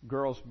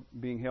 girls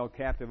being held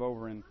captive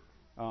over in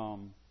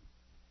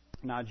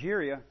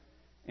Nigeria,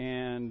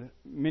 and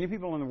many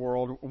people in the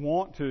world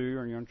want to,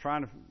 or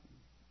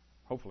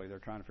hopefully they're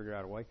trying to figure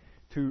out a way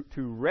to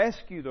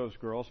rescue those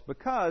girls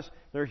because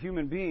they're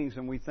human beings,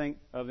 and we think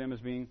of them as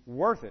being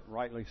worth it.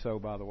 Rightly so,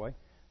 by the way.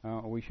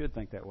 We should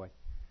think that way.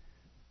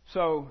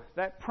 So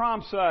that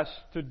prompts us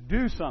to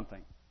do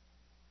something.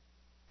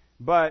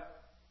 But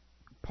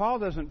Paul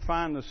doesn't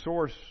find the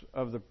source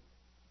of the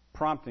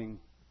prompting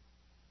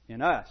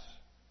in us.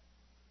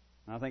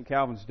 And I think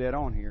Calvin's dead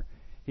on here.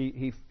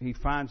 He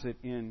finds it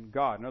in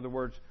God. In other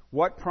words,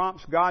 what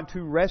prompts God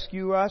to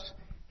rescue us?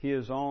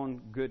 His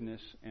own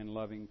goodness and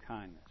loving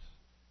kindness.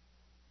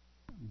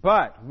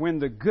 But when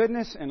the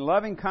goodness and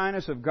loving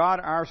kindness of God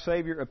our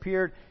Savior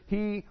appeared,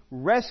 He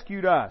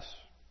rescued us.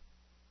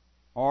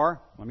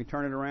 Or, let me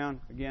turn it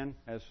around again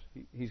as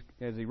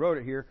he wrote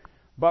it here.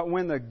 But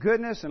when the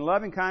goodness and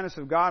loving kindness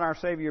of God our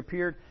Savior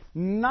appeared,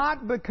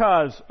 not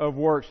because of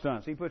works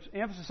done. So he puts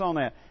emphasis on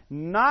that.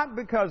 Not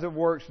because of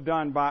works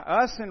done by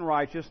us in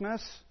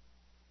righteousness,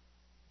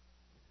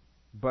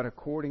 but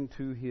according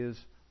to His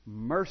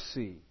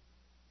mercy,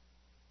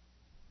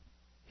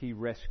 He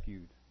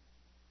rescued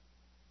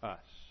us.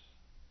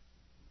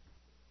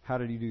 How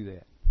did He do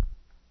that?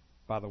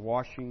 By the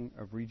washing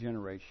of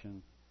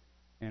regeneration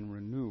and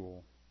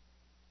renewal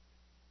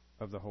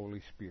of the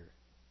Holy Spirit.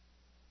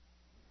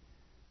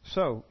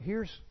 So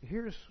here's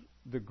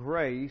the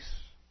grace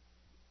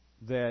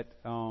that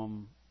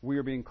we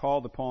are being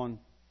called upon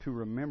to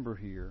remember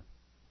here.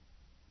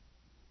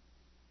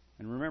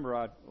 And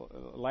remember,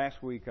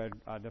 last week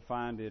I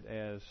defined it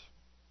as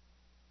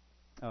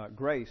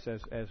grace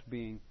as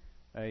being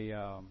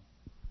the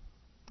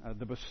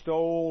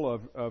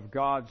bestowal of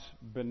God's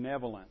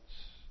benevolence,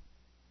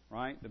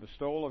 right? The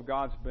bestowal of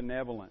God's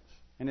benevolence,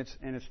 and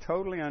it's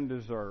totally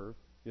undeserved,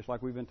 just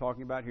like we've been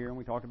talking about here and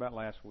we talked about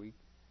last week.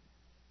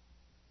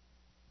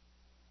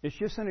 It's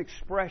just an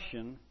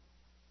expression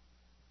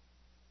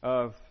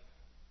of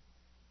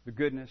the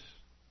goodness,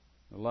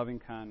 the loving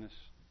kindness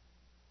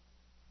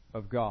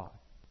of God.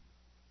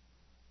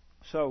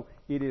 So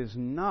it is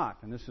not,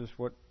 and this is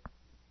what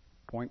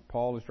point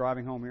Paul is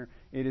driving home here,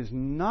 it is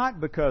not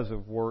because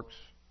of works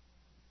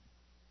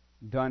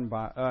done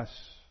by us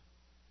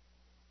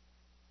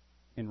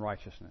in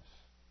righteousness.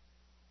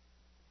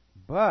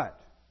 But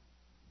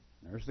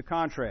there's the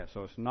contrast.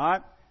 So it's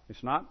not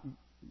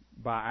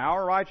by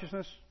our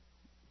righteousness,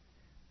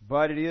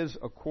 but it is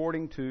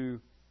according to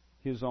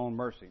His own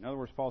mercy. In other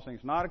words, Paul's saying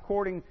it's not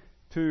according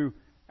to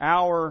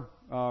our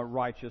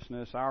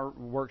righteousness, our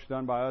works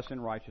done by us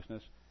in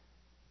righteousness.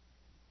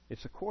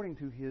 It's according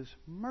to His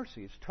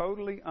mercy. It's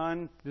totally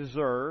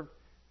undeserved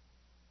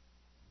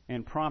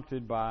and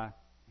prompted by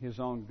His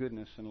own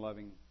goodness and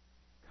loving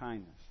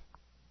kindness.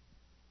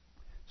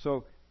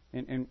 So,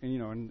 and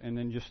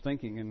then just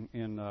thinking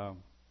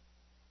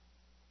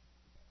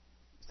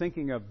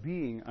thinking of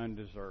being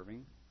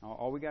undeserving,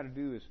 all we got to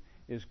do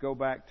is go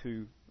back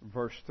to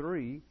verse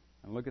 3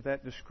 and look at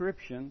that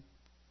description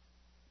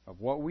of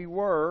what we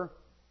were,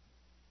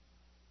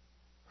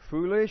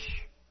 foolish,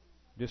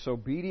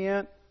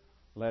 disobedient,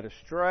 led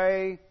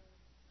astray,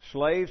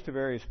 slaves to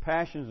various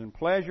passions and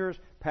pleasures,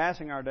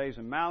 passing our days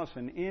in malice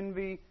and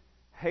envy,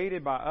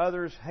 hated by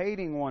others,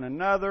 hating one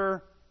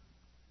another.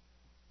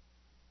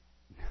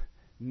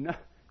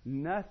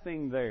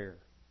 Nothing there,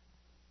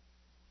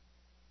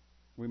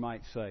 we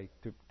might say,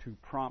 to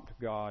prompt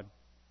God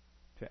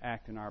to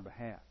act in our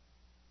behalf.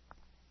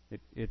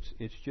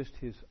 It's just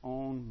His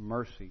own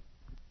mercy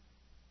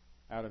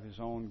out of His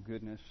own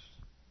goodness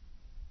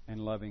and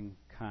loving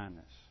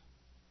kindness.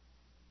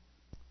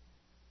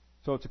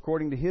 So it's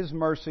according to His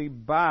mercy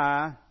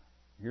by,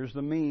 here's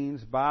the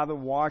means, by the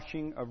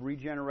washing of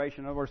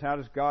regeneration. In other words, how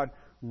does God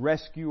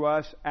rescue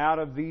us out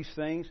of these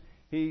things?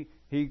 He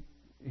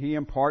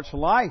imparts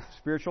life,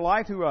 spiritual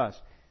life to us.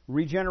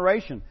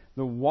 Regeneration.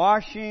 The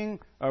washing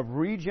of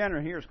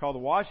regeneration. Here it's called the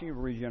washing of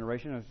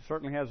regeneration. It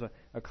certainly has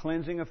a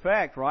cleansing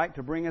effect, right?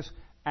 To bring us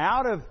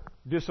out of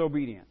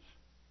disobedience.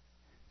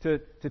 To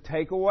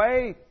take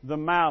away the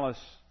malice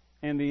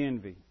and the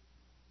envy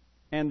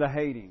and the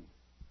hating.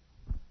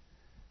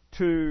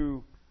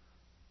 To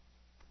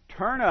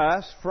turn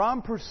us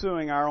from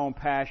pursuing our own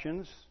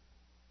passions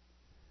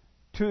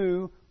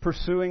to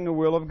pursuing the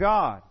will of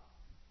God.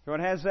 So it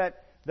has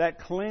that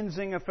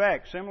cleansing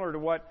effect, similar to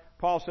what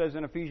Paul says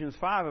in Ephesians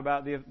 5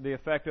 about the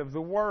effect of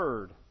the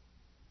Word.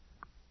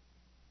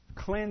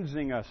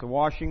 Cleansing us, the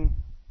washing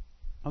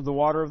of the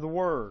water of the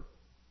Word.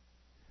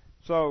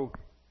 So,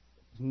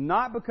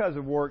 not because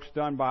of works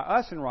done by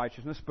us in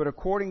righteousness, but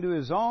according to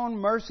His own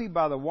mercy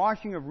by the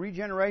washing of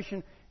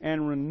regeneration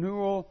and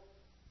renewal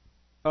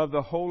of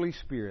the Holy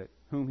Spirit,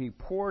 whom He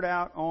poured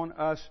out on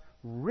us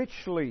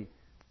richly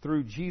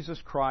through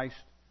Jesus Christ,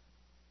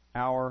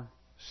 our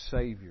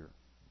Savior.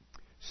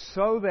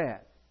 So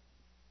that,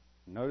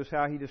 notice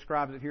how he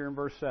describes it here in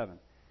verse 7,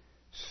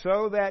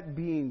 so that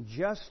being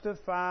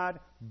justified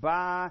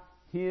by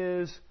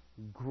His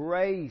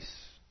grace,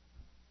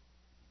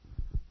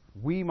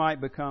 we might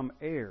become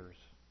heirs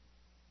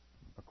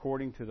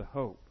according to the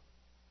hope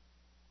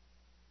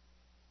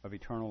of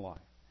eternal life.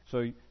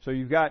 So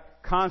you've got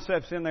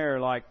concepts in there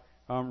like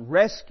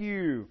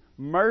rescue,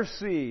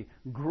 mercy,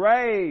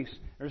 grace.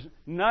 There's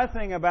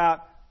nothing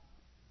about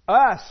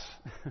us,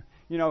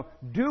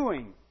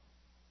 doing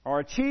or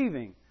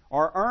achieving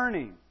or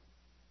earning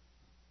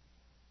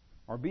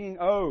or being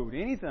owed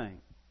anything.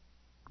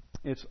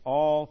 It's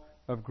all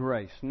of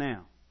grace.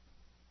 Now,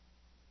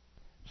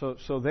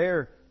 so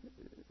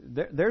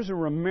there's a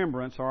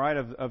remembrance, all right,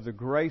 of the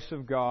grace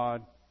of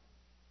God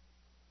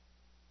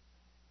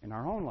in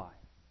our own life.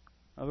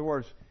 In other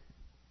words,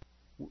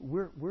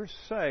 we're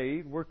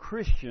saved, we're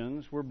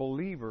Christians, we're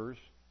believers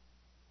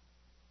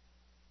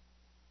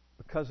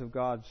because of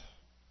God's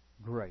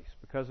grace,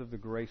 because of the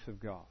grace of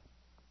God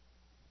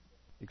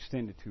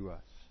extended to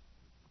us,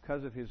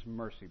 because of His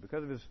mercy,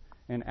 because of His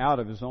and out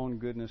of His own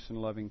goodness and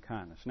loving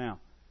kindness. Now,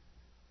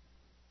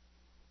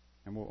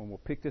 and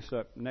we'll pick this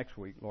up next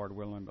week, Lord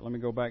willing, but let me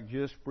go back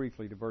just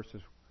briefly to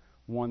verses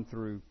 1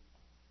 through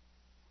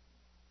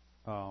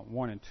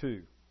 1 and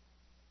 2.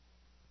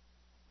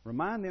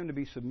 Remind them to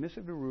be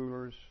submissive to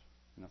rulers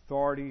and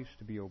authorities,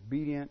 to be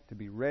obedient, to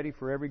be ready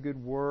for every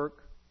good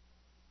work,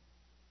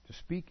 to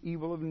speak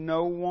evil of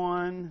no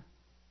one,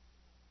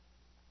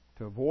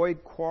 to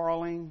avoid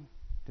quarreling,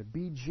 to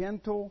be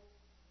gentle,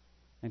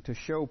 and to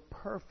show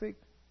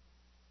perfect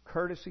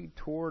courtesy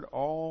toward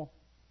all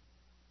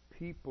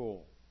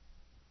people.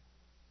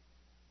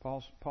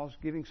 Paul's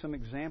giving some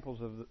examples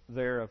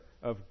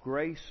of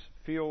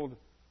grace-filled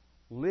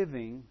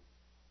living.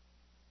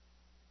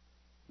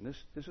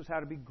 This is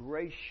how to be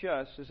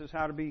gracious. This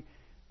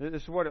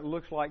is what it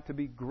looks like to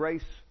be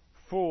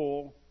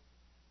graceful.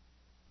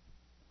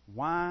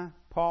 Why,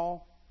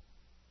 Paul?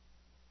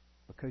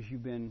 Because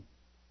you've been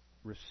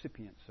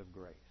recipients of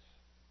grace.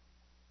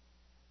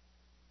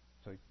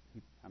 So,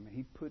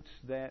 he puts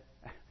that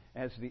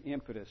as the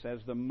impetus,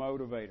 as the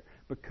motivator.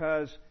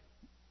 Because,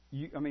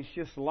 it's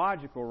just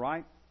logical,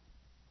 right?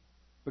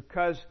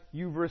 Because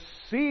you've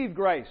received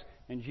grace.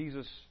 And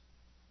Jesus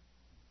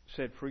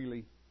said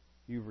freely,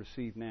 you've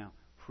received now,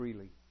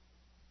 freely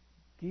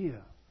give.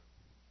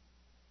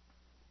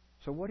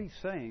 So what he's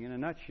saying, in a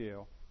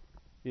nutshell,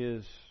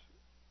 is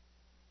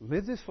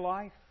live this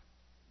life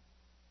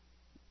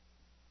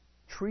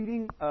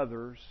treating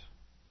others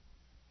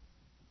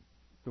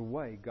the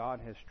way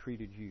God has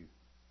treated you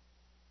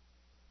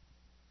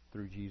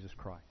through Jesus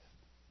Christ.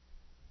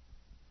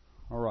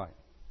 All right.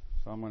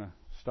 So I'm going to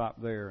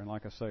stop there, and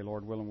like I say,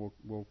 Lord willing,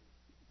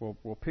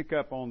 we'll pick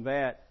up on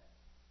that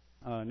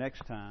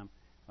next time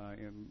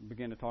and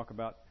begin to talk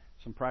about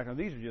some practical.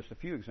 These are just a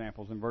few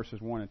examples in verses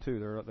 1 and 2.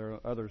 There are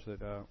others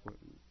that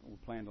we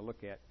plan to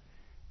look at,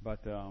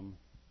 but and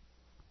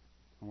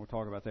we'll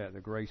talk about that,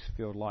 the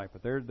grace-filled life.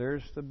 But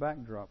there's the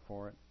backdrop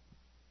for it,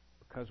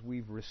 because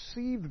we've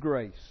received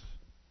grace.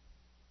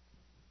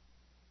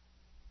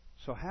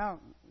 So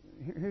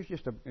here's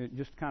just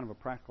kind of a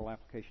practical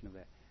application of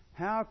that.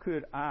 How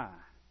can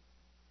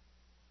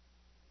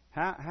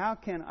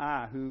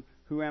I,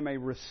 who who am a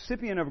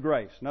recipient of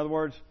grace. In other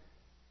words,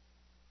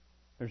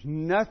 there's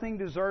nothing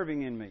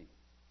deserving in me.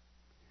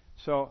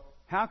 So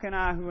how can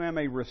I, who am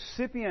a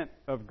recipient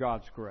of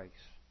God's grace,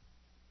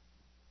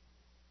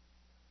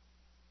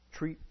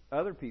 treat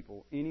other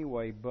people any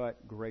way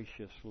but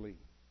graciously?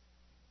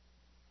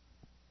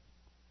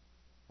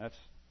 That's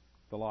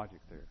the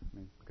logic there. I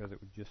mean, because it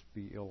would just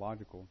be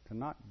illogical to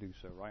not do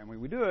so, right? I mean,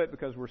 we do it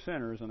because we're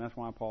sinners, and that's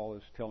why Paul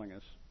is telling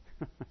us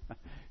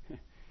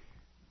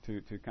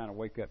to kind of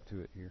wake up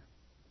to it here.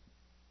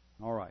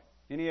 All right.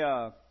 Any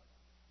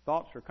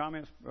thoughts or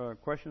comments,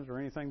 questions, or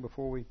anything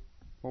before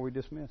we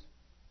dismiss?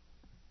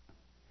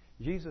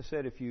 Jesus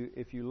said, if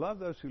you love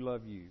those who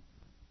love you,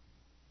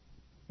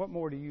 what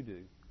more do you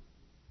do?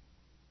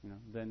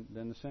 Than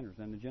the sinners,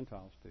 than the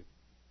Gentiles do.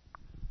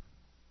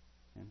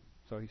 And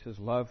so he says,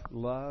 love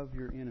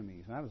your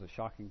enemies. And that was a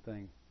shocking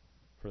thing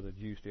for the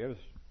Jews to hear. It was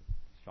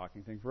a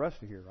shocking thing for us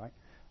to hear, right?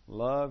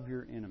 Love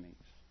your enemies.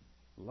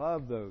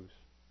 Love those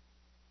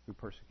who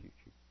persecute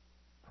you.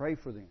 Pray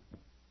for them.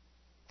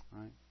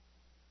 Right?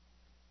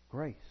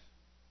 Grace.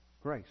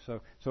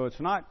 So it's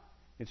not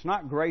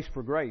grace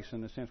for grace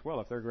in the sense, well,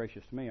 if they're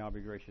gracious to me, I'll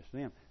be gracious to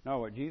them. No,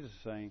 what Jesus is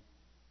saying,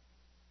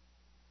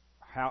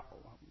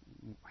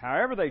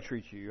 however they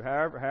treat you,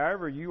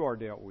 however you are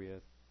dealt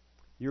with,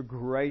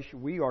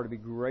 we are to be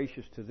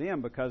gracious to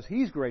them because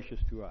He's gracious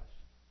to us.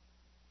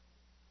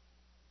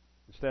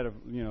 Instead of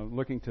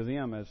looking to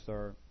them as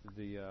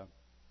the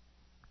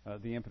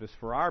impetus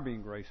for our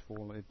being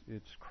graceful,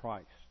 it's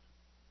Christ.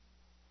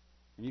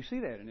 And you see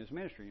that in His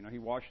ministry. He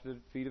washed the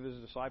feet of His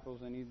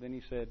disciples, and then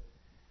He said,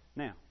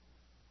 "Now,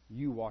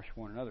 you wash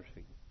one another's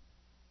feet."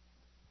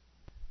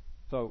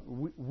 So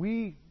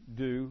we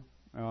do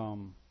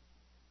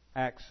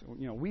acts.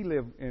 We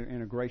live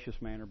in a gracious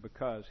manner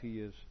because He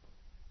is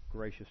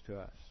gracious to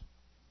us.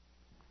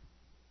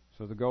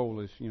 So the goal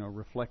is,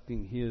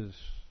 reflecting His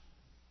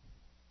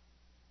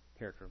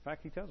character. In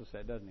fact, He tells us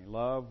that, doesn't He?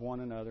 Love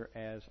one another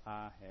as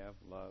I have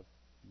loved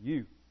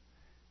you.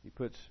 He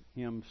puts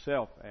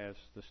Himself as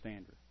the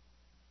standard.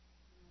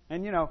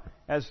 And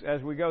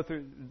as we go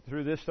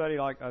through this study,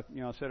 like I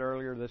said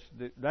earlier,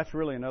 that's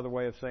really another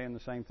way of saying the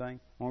same thing.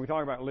 When we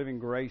talk about living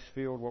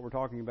grace-filled, what we're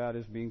talking about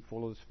is being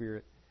full of the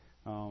Spirit,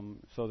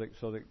 so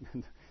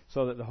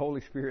that the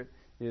Holy Spirit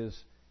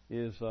is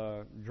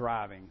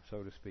driving,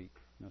 so to speak,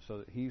 so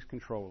that He's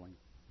controlling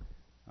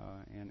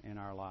in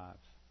our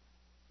lives.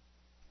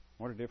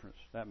 What a difference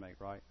that makes,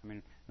 right? I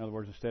mean, in other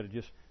words, instead of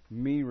just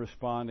me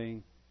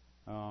responding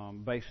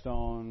based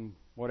on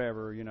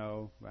whatever,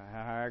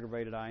 how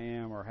aggravated I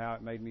am or how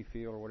it made me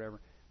feel or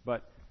whatever,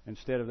 but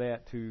instead of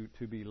that, to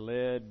be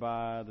led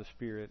by the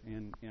Spirit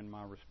in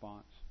my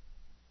response.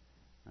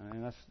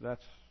 And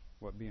that's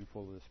what being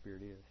full of the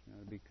Spirit is,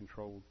 to be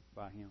controlled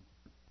by Him.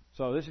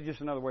 So this is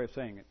just another way of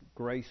saying it,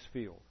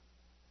 grace-filled,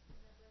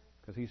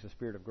 because He's the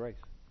Spirit of grace.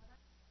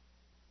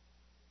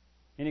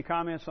 Any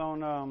comments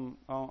on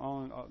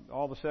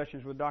all the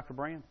sessions with Dr.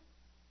 Brand?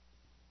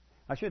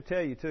 I should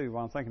tell you, too,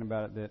 while I'm thinking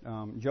about it,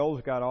 that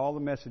Joel's got all the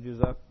messages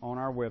up on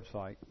our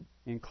website,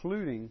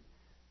 including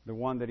the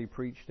one that he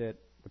preached at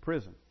the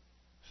prison.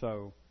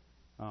 So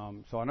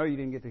I know you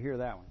didn't get to hear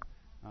that one.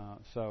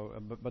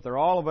 But they're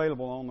all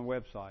available on the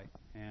website,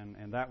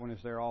 and that one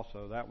is there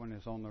also. That one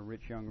is on the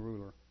rich young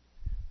ruler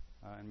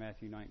in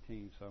Matthew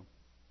 19. So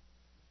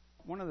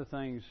one of the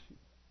things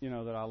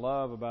that I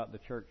love about the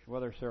church,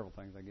 well, there's several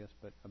things, I guess,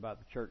 but about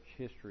the church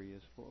history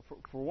is,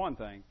 for one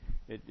thing,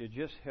 it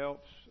just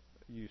helps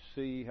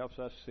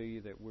us see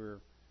that we're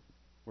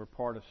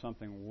part of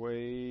something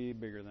way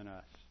bigger than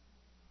us,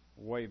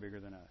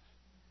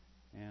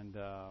 and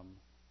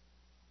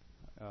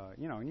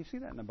and you see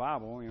that in the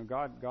Bible.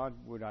 God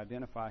would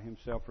identify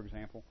Himself, for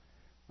example,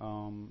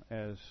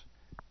 as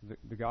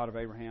the God of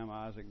Abraham,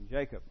 Isaac, and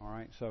Jacob. All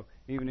right, so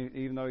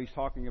even though He's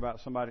talking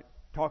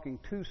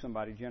to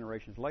somebody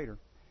generations later,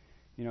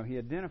 He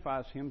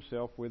identifies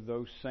Himself with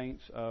those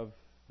saints of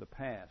the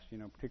past,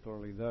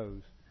 particularly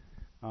those.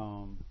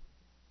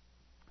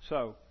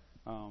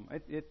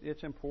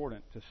 It's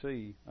important to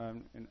see.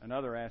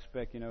 Another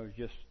aspect, is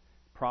just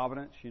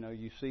providence.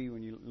 You see,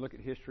 when you look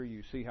at history,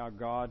 you see how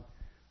God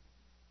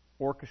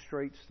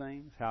orchestrates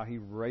things, how He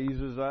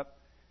raises up,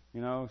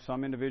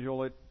 some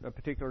individual at a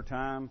particular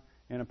time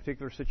in a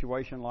particular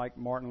situation, like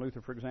Martin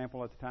Luther, for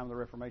example, at the time of the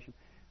Reformation,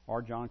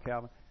 or John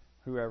Calvin,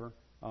 whoever.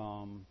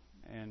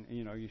 And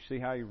you see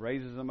how He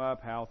raises them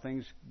up, how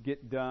things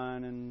get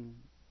done, and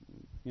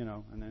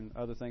then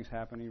other things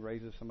happen. He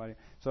raises somebody.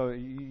 So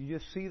you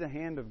just see the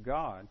hand of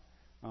God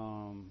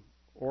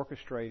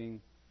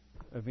orchestrating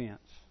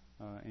events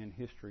in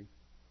history.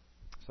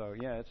 So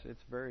yeah,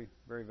 it's very,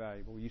 very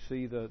valuable. You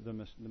see the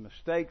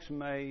mistakes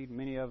made,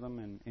 many of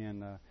them,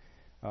 and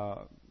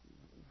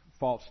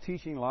false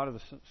teaching. A lot of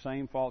the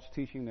same false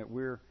teaching that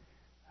we're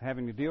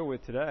having to deal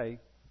with today,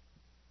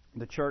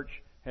 the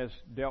church has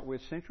dealt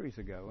with centuries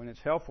ago, and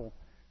it's helpful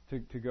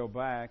to go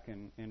back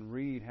and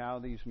read how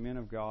these men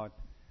of God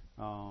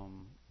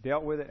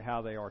dealt with it,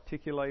 how they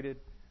articulated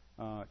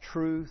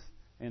truth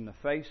in the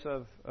face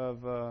of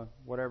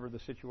whatever the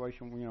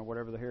situation,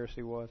 whatever the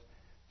heresy was,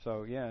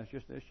 So yeah,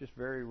 it's just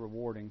very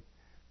rewarding.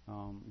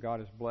 God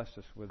has blessed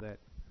us with that,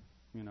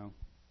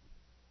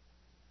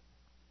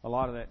 a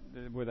lot of that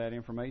with that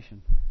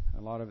information.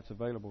 A lot of it's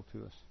available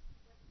to us.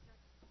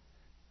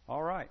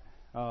 All right.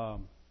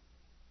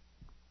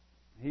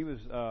 He was.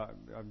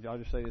 I'll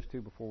just say this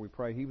too before we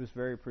pray. He was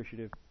very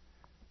appreciative.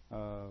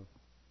 I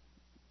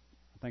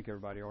think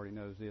everybody already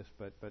knows this,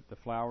 but the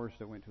flowers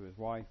that went to his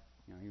wife.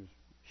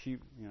 He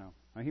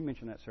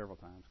mentioned that several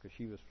times because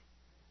she was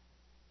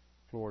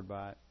floored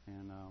by it,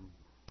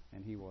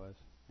 and he was,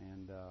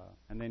 and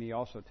then he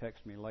also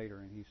texted me later,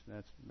 and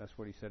that's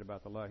what he said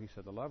about the love. He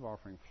said the love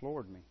offering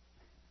floored me,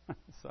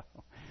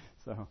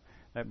 so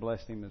that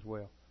blessed him as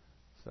well.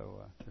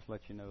 So just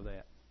let you know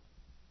that.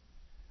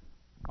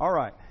 All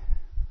right.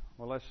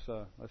 Well, let's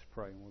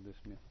pray and we'll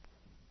dismiss.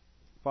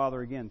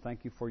 Father, again,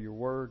 thank you for your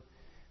word,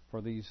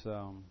 for these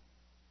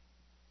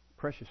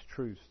precious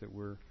truths that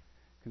we're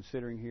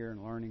considering here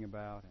and learning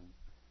about, and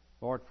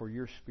Lord, for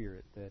your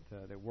Spirit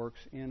that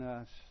works in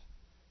us,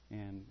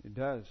 and it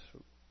does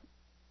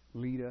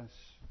lead us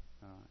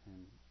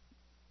and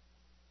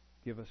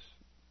give us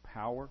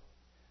power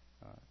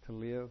to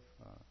live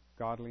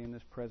godly in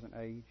this present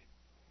age.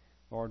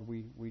 Lord,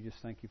 we just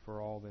thank you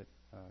for all that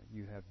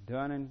you have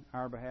done in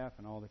our behalf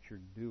and all that you're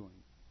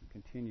doing and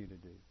continue to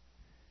do.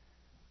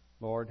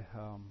 Lord,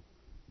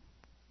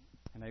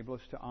 enable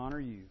us to honor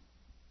you.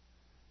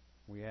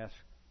 We ask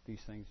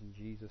these things in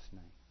Jesus'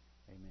 name.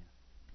 Amen.